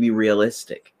 You need to be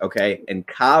realistic. Okay. And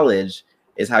college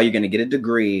is how you're going to get a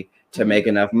degree to make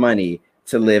enough money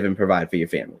to live and provide for your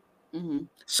family. Mm-hmm.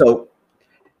 So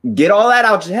get all that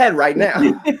out your head right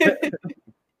now.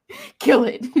 Kill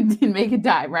it and make it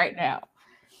die right now.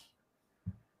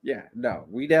 Yeah, no,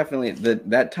 we definitely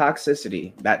that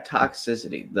toxicity,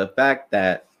 the fact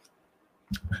that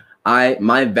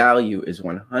my value is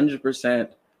 100%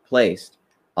 placed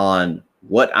on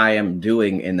what I am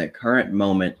doing in the current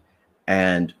moment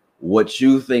and what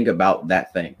you think about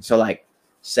that thing. So like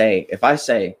if I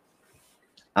say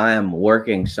I'm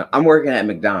working at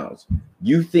McDonald's,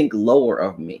 you think lower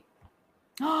of me.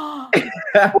 Oh,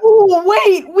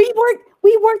 wait, we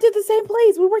worked at the same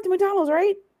place. We worked at McDonald's,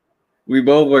 right? We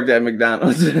both worked at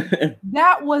McDonald's.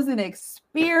 That was an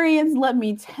experience, let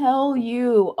me tell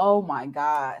you. Oh my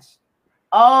gosh.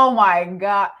 Oh my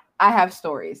God. I have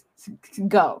stories.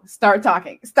 Go. Start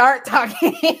talking.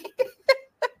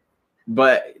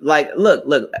 But like,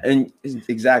 look, and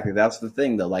exactly, that's the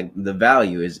thing though. Like the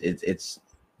value is it's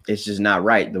just not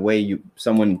right. The way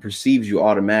someone perceives you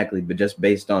automatically, but just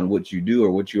based on what you do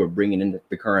or what you are bringing into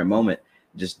the current moment,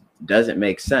 just doesn't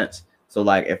make sense. So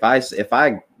like if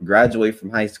I graduate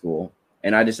from high school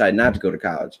and I decide not to go to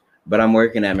college, but I'm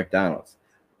working at McDonald's,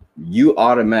 you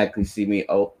automatically see me,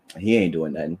 oh, he ain't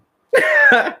doing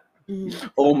nothing.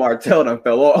 Oh, Martell done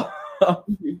fell off.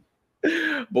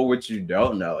 But what you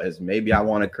don't know is maybe I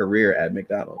want a career at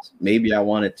McDonald's. Maybe I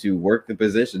wanted to work the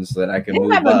position so that I can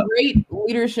move up. They have a great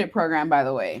leadership program, by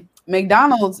the way.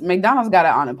 McDonald's got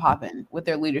it on and popping with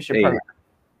their leadership program.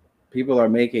 People are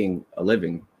making a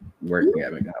living working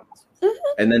at McDonald's.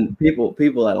 And then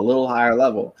people at a little higher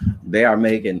level, they are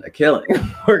making a killing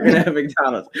working at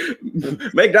McDonald's.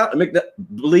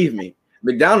 Believe me,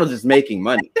 McDonald's is making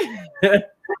money.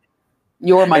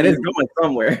 Your money. And it's going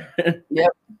somewhere. Yep.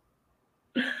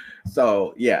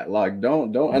 So yeah, like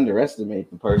don't underestimate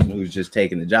the person who's just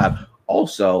taking the job.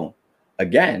 Also,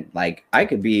 again, like I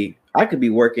could be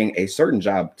working a certain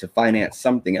job to finance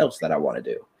something else that I want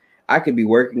to do. I could be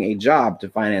working a job to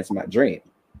finance my dream.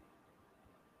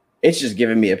 It's just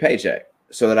giving me a paycheck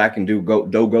so that I can go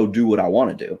do what I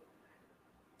want to do.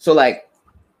 So like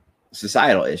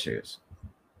societal issues.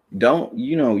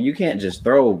 You can't just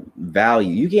throw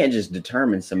value. You can't just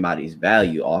determine somebody's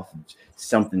value off of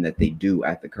something that they do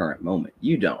at the current moment.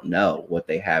 You don't know what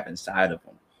they have inside of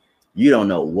them. You don't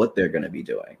know what they're going to be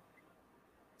doing.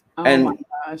 Oh and my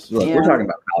gosh. Look, we're talking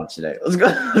about college today. Let's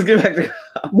get back to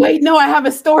college. Wait, no, I have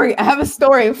a story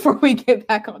before we get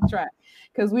back on track.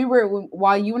 Because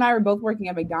while you and I were both working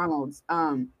at McDonald's,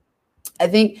 I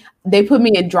think they put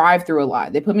me in drive-through a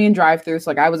lot. So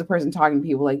like I was a person talking to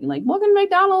people like welcome to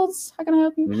McDonald's. How can I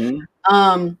help you?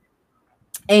 Mm-hmm.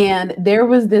 And there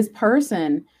was this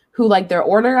person who like their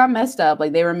order got messed up,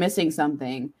 like they were missing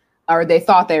something, or they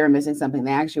thought they were missing something.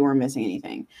 They actually weren't missing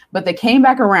anything, but they came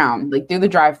back around like through the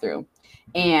drive-through.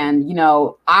 And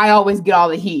I always get all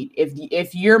the heat.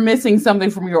 If you're missing something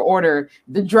from your order,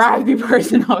 the drive-through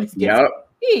person always gets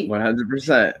heat.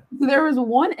 100%. So there was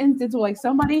one instance where like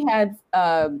somebody had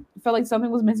felt like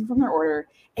something was missing from their order,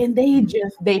 and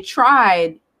they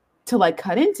tried to like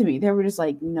cut into me. They were just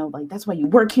like, like that's why you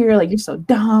work here. Like you're so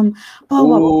dumb. Blah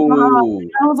blah blah.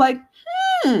 And I was like,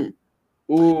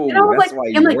 Ooh, that's why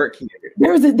you work here.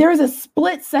 There was a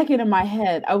split second in my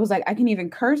head. I was like, I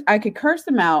could curse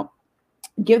them out,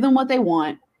 give them what they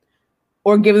want,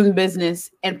 or give them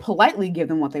business and politely give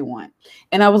them what they want.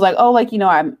 And I was like, oh, like,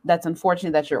 that's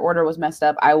unfortunate that your order was messed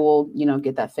up. I will,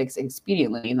 get that fixed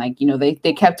expediently. And like,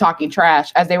 they kept talking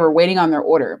trash as they were waiting on their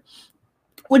order,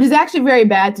 which is actually very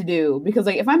bad to do, because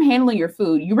like, if I'm handling your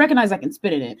food, you recognize I can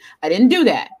spit in it. I didn't do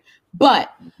that.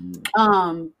 But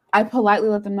I politely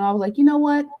let them know. I was like, you know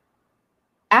what?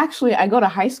 Actually, I go to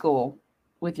high school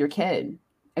with your kid.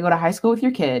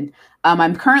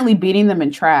 I'm currently beating them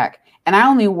in track. And I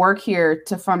only work here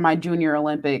to fund my junior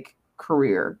Olympic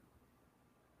career.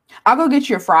 I'll go get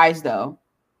your fries, though.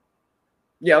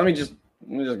 Yeah, let me just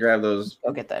grab those.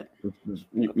 Go get that.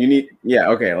 You need, yeah,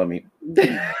 okay, let me.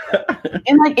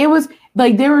 And like, it was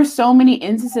like, there were so many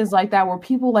instances like that where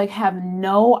people like have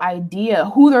no idea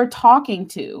who they're talking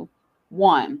to.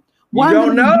 What I'm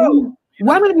going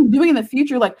to be doing in the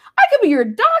future. Like, I could be your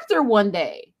doctor one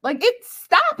day. Like,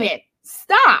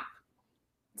 Stop.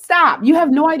 You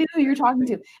have no idea who you're talking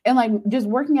to. And like, just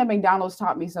working at McDonald's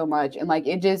taught me so much. And like,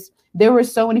 there were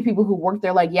so many people who worked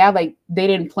there. Like, yeah, like they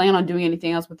didn't plan on doing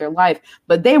anything else with their life,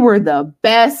 but they were the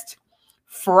best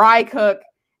fry cook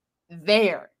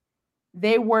there.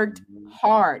 They worked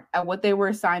hard at what they were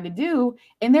assigned to do.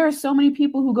 And there are so many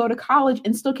people who go to college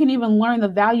and still can't even learn the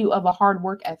value of a hard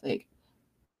work ethic.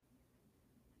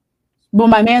 But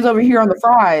my man's over here on the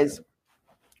fries,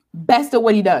 best at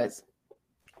what he does.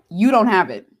 You don't have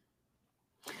it.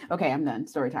 Okay, I'm done.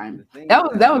 Story time. That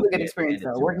was a good experience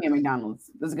though. Working at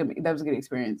McDonald's. That was a good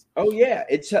experience. Oh yeah,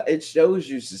 it shows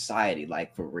you society,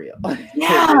 like, for real.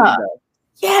 Yeah.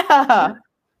 Yeah.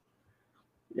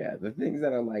 Yeah, the things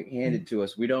that are like handed to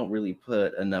us, we don't really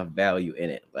put enough value in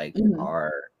it, like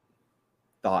our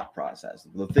thought process.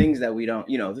 The things that we don't,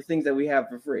 the things that we have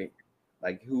for free,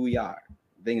 like who we are,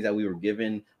 things that we were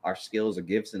given, our skills or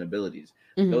gifts and abilities.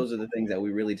 Those are the things that we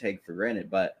really take for granted,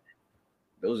 but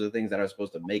those are the things that are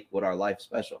supposed to make what our life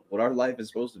special. What our life is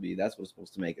supposed to be, that's what's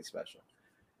supposed to make it special.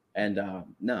 And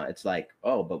no, it's like,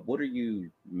 oh, but what are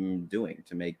you doing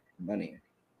to make money?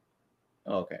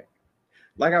 Oh, okay.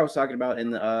 Like I was talking about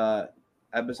in the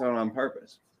episode on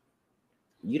purpose,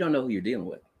 you don't know who you're dealing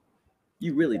with.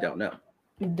 You really don't know.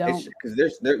 You don't,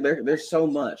 because there's so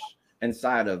much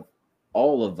inside of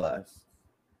all of us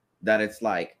that it's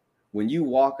like when you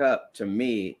walk up to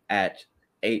me at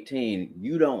 18,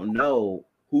 you don't know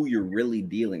who you're really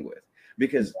dealing with,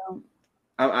 because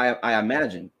I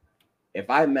imagine if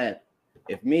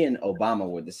me and Obama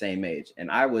were the same age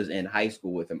and I was in high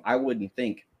school with him, I wouldn't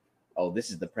think, oh,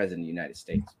 this is the president of the United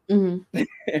States.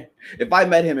 If I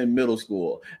met him in middle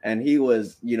school and he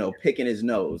was, picking his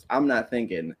nose, I'm not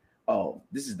thinking, oh,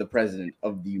 this is the president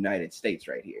of the United States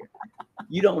right here.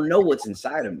 You don't know what's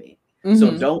inside of me.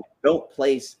 So don't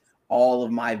place all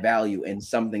of my value in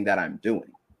something that I'm doing.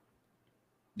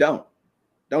 Don't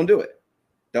do it.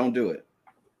 Don't do it.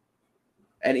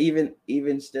 And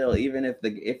even still, even if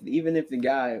the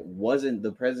guy wasn't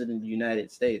the president of the United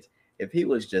States, if he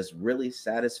was just really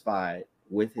satisfied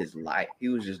with his life, he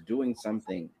was just doing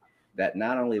something that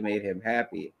not only made him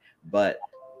happy, but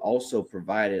also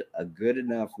provided a good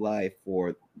enough life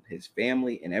for his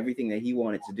family and everything that he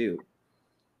wanted to do,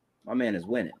 my man is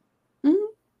winning.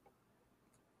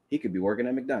 He could be working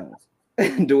at McDonald's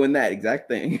doing that exact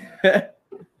thing.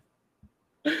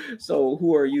 So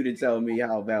who are you to tell me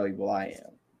how valuable I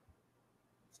am?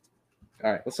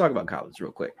 All right, let's talk about college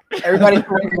real quick. Everybody should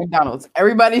work at McDonald's.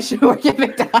 Everybody should work at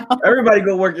McDonald's. Everybody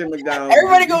go work at McDonald's.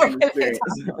 Everybody go work at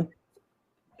McDonald's.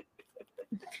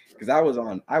 Because I was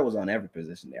on every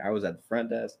position there. I was at the front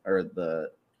desk, or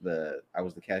I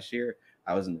was the cashier.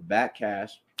 I was in the back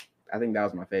cash. I think that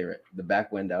was my favorite. The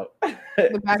back window.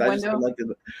 The back window.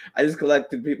 I just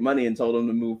collected money and told them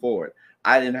to move forward.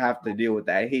 I didn't have to deal with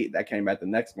that heat that came at the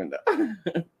next window.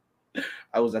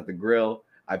 I was at the grill.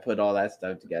 I put all that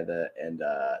stuff together, and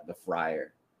the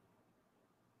fryer.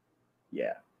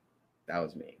 Yeah, that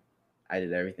was me. I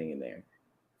did everything in there.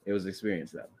 It was an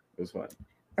experience, though. It was fun.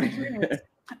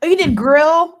 Oh, you did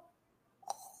grill?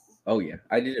 Oh yeah,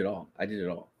 I did it all.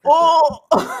 Oh,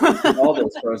 sure. All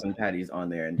those frozen patties on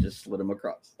there and just slid them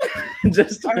across.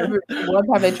 Just I remember one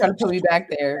time they tried to put me back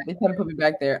there.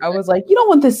 I was like, "You don't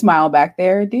want this smile back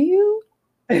there, do you?"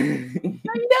 I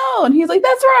know, and he's like,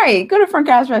 "That's right. Go to front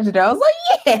cash register." I was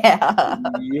like, "Yeah."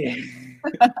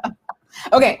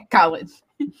 Okay, college.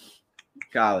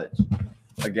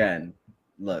 Again,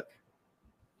 look.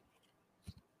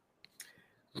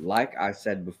 Like I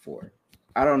said before,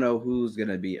 I don't know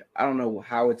I don't know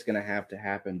how it's gonna have to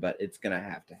happen, but it's gonna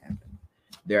have to happen.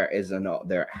 There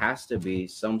has to be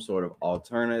some sort of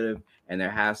alternative, and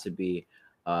there has to be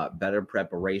better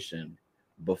preparation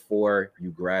before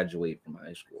you graduate from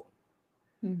high school.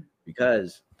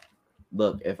 Because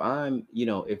look, if I'm,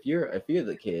 if you're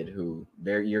the kid who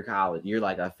you're college, you're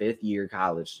like a 5th-year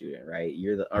college student, right?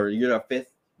 You're a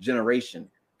 5th-generation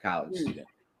college student.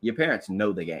 Your parents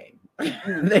know the game.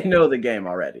 They know the game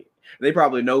already. They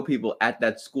probably know people at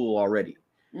that school already,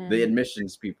 the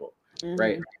admissions people,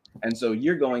 right? And so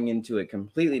you're going into it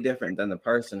completely different than the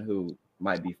person who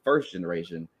might be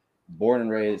 1st-generation, born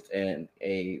and raised in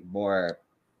a more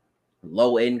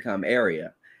low income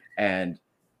area, and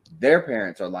their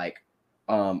parents are like,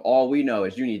 all we know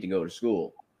is you need to go to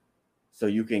school so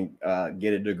you can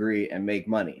get a degree and make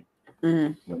money.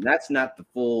 When that's not the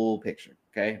full picture.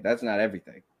 Okay, that's not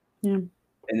everything. And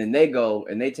then they go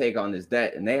and they take on this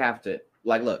debt, and they have to,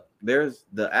 like, look, there's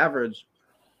the average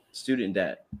student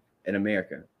debt in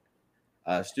America.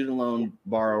 Student loan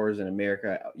borrowers in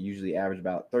America usually average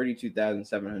about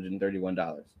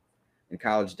 $32,731 in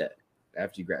college debt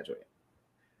after you graduate.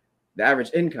 The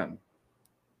average income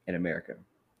in America,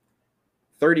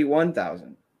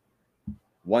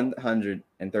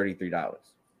 $31,133.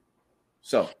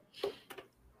 So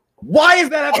why is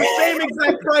that at the same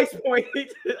exact price point?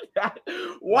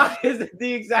 Why is it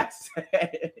the exact same?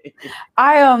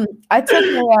 I took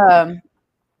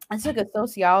a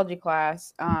sociology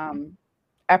class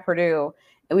at Purdue,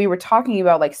 and we were talking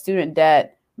about like student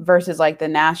debt versus like the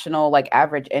national like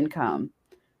average income.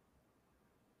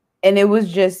 And it was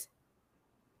just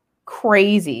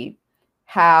crazy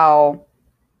how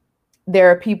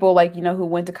there are people like, who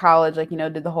went to college, like,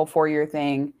 did the whole 4-year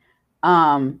thing,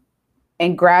 and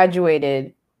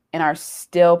graduated and are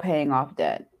still paying off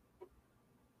debt.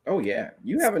 Oh yeah.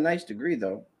 You have a nice degree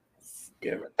though.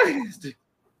 Yeah.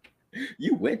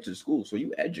 You went to school, so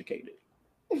you educated.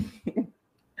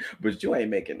 But you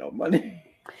ain't making no money.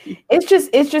 It's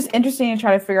just interesting to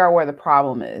try to figure out where the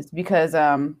problem is, because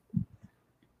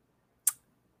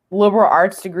liberal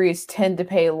arts degrees tend to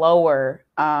pay lower,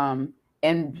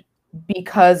 and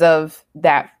because of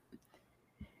that,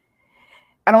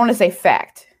 I don't want to say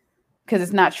fact, because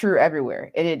it's not true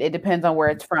everywhere. It depends on where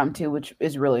it's from too, which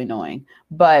is really annoying.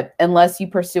 But unless you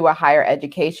pursue a higher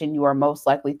education, you are most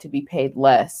likely to be paid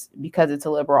less because it's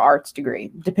a liberal arts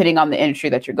degree, depending on the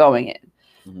industry that you're going in.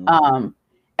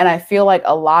 And I feel like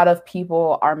a lot of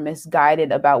people are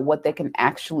misguided about what they can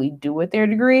actually do with their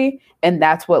degree, and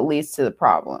that's what leads to the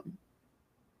problem.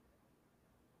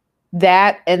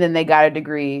 That, and then they got a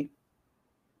degree,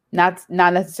 not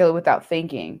necessarily without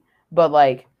thinking, but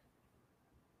like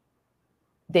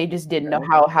they just didn't know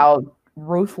how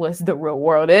ruthless the real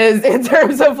world is in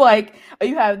terms of like, oh,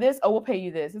 you have this, oh, we'll pay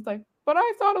you this. It's like, but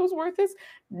I thought it was worth this.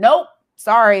 Nope,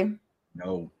 sorry.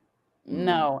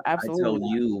 No, absolutely. I tell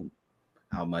you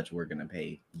how much we're gonna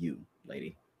pay you,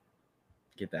 lady.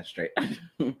 Get that straight. Just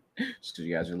because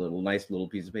you guys are a nice little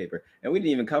piece of paper, and we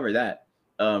didn't even cover that.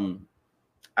 I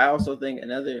also think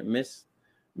another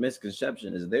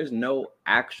misconception is there's no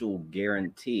actual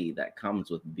guarantee that comes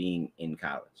with being in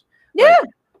college. Yeah. Like,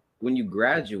 when you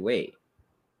graduate,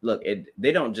 look,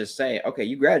 they don't just say, okay,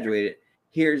 you graduated,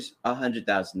 here's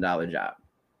 $100,000 job.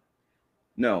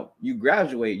 No, you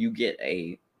graduate, you get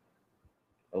a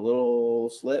little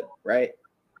slip, right?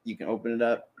 You can open it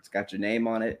up. It's got your name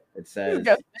on it. It says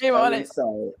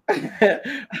so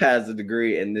has a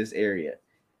degree in this area.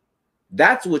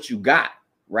 That's what you got,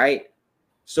 right?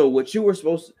 So what you were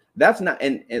supposed to, that's not,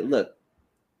 and look,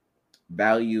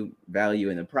 value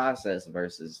in the process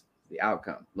versus the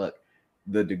outcome. Look,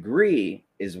 the degree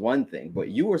is one thing, but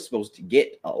you were supposed to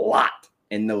get a lot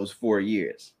in those 4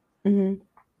 years.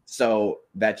 So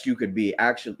that you could be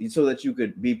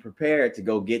prepared to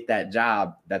go get that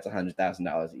job that's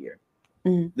 $100,000 a year.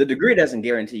 The degree doesn't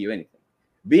guarantee you anything.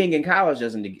 Being in college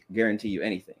doesn't guarantee you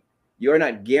anything. You're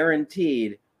not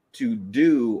guaranteed to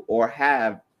do or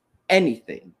have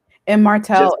anything. And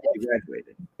Martell,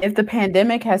 if the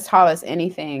pandemic has taught us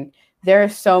anything, there are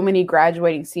so many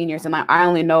graduating seniors, and I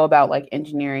only know about like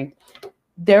engineering.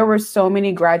 There were so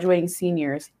many graduating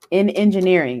seniors in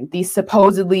engineering, these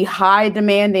supposedly high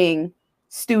demanding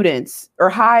students, or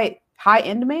high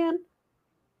in demand,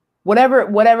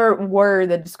 whatever word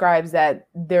that describes that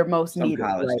they're most needed.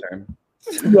 College term.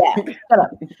 Yeah, shut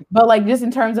up. But like, just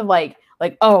in terms of like,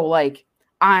 oh, like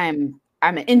I'm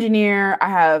an engineer. I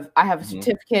have a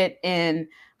certificate in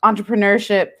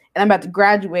entrepreneurship, and I'm about to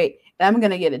graduate, and I'm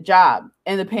gonna get a job.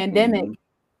 And the pandemic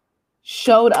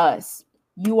showed us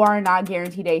you are not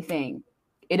guaranteed a thing.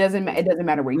 It doesn't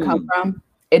matter where you come from.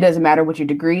 It doesn't matter what your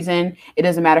degree's in. It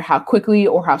doesn't matter how quickly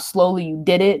or how slowly you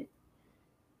did it.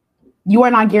 You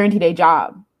are not guaranteed a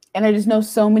job. And I just know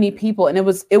so many people, and it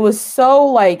was so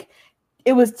like,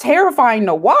 it was terrifying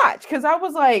to watch, because I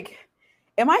was like,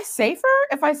 am I safer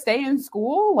if I stay in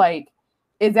school? Like,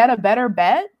 is that a better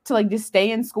bet to like just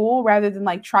stay in school rather than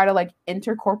like try to like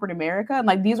enter corporate America? And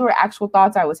like these were actual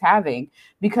thoughts I was having,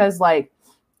 because like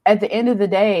at the end of the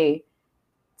day,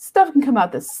 stuff can come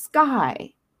out the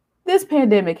sky. This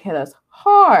pandemic hit us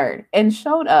hard and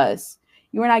showed us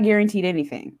you are not guaranteed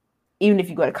anything, even if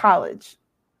you go to college.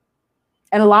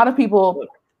 And a lot of people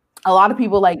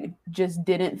like just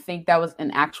didn't think that was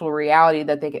an actual reality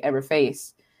that they could ever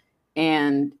face.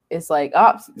 And it's like,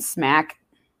 oh, smack.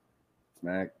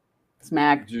 What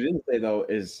you didn't say though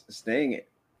is staying.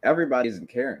 Everybody isn't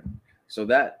caring, so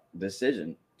that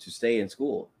decision to stay in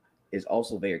school is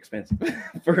also very expensive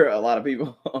for a lot of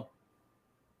people.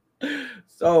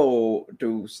 So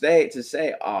to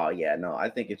say, oh yeah, no, I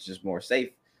think it's just more safe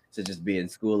to just be in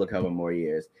school a couple more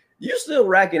years. You're still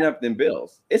racking up them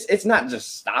bills. It's not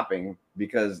just stopping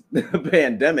because the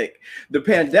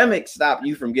pandemic stopped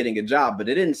you from getting a job, but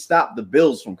it didn't stop the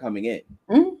bills from coming in.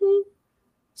 Mm-hmm.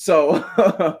 So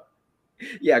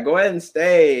yeah, go ahead and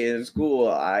stay in school,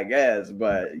 I guess,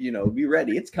 but be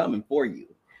ready. It's coming for you.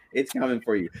 It's coming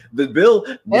for you. The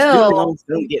student loans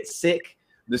don't get sick.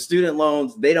 The student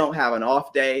loans, they don't have an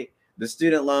off day. The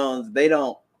student loans, they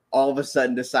don't all of a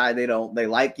sudden decide they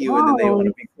like you and then they want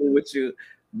to be cool with you.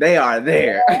 They are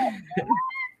there. Loans,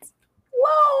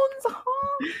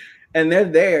 huh? And they're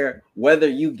there whether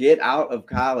you get out of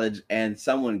college and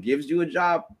someone gives you a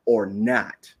job or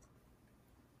not.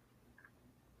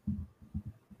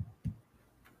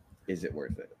 Is it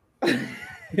worth it?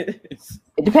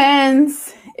 It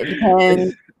depends. It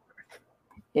depends.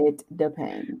 It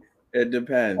depends. It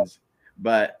depends.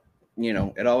 But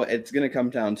it's gonna come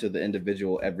down to the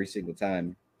individual every single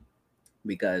time.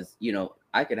 Because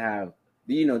I could have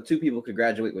two people could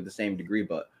graduate with the same degree,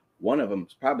 but one of them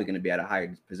is probably going to be at a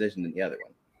higher position than the other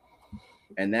one.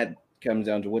 And that comes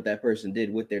down to what that person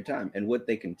did with their time and what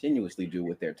they continuously do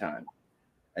with their time.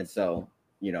 And so,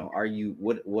 are you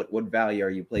what value are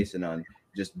you placing on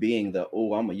just being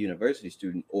I'm a university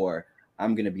student, or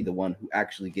I'm going to be the one who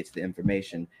actually gets the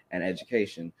information and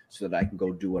education so that I can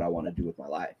go do what I want to do with my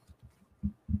life?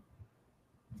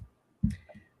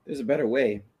 There's a better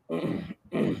way.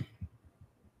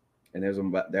 And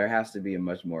there has to be a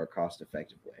much more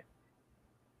cost-effective way.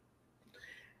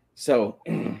 So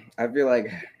I feel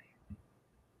like,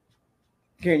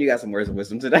 Karen, you got some words of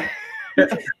wisdom today.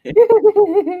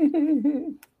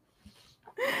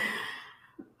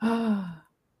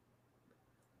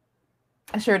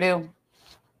 I sure do.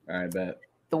 All right, bet.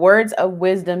 The words of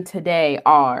wisdom today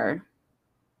are: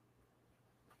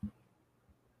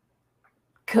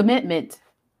 commitment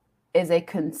is a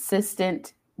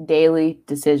consistent daily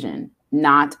decision,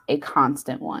 not a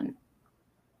constant one.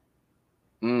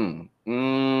 One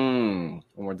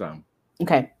more time.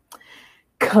 Okay.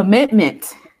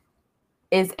 Commitment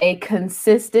is a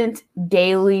consistent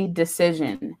daily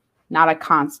decision, not a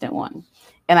constant one.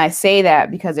 And I say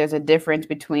that because there's a difference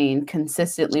between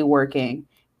consistently working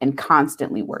and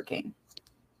constantly working.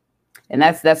 And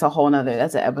that's that's an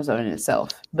episode in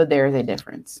itself, but there is a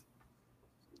difference.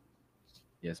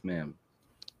 Yes, ma'am.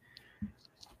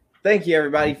 Thank you,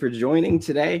 everybody, for joining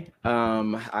today.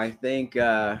 I think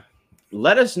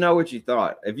let us know what you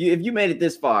thought. If you made it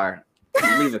this far,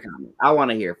 leave a comment. I want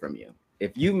to hear from you.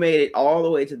 If you made it all the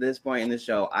way to this point in the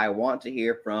show, I want to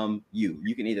hear from you.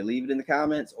 You can either leave it in the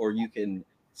comments or you can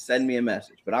send me a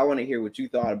message. But I want to hear what you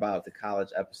thought about the college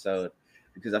episode,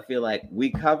 because I feel like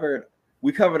we covered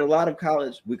a lot of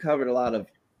college. We covered a lot of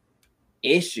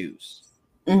issues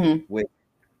with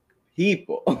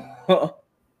people.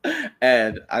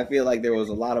 And I feel like there was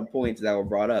a lot of points that were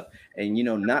brought up, and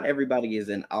not everybody is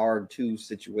in our two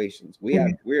situations. Me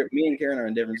and Karen are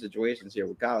in different situations here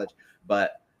with college,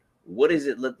 but what does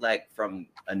it look like from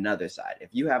another side? If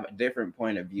you have a different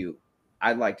point of view,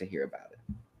 I'd like to hear about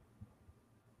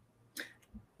it.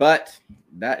 But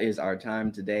that is our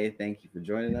time today. Thank you for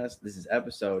joining us. This is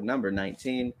episode number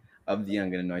 19 of the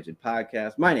Young and Anointed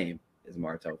podcast. My name is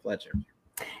Martel Fletcher.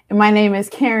 And my name is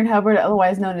Karen Hubbard,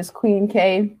 otherwise known as Queen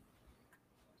K.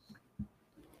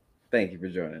 Thank you for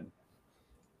joining.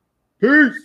 Peace.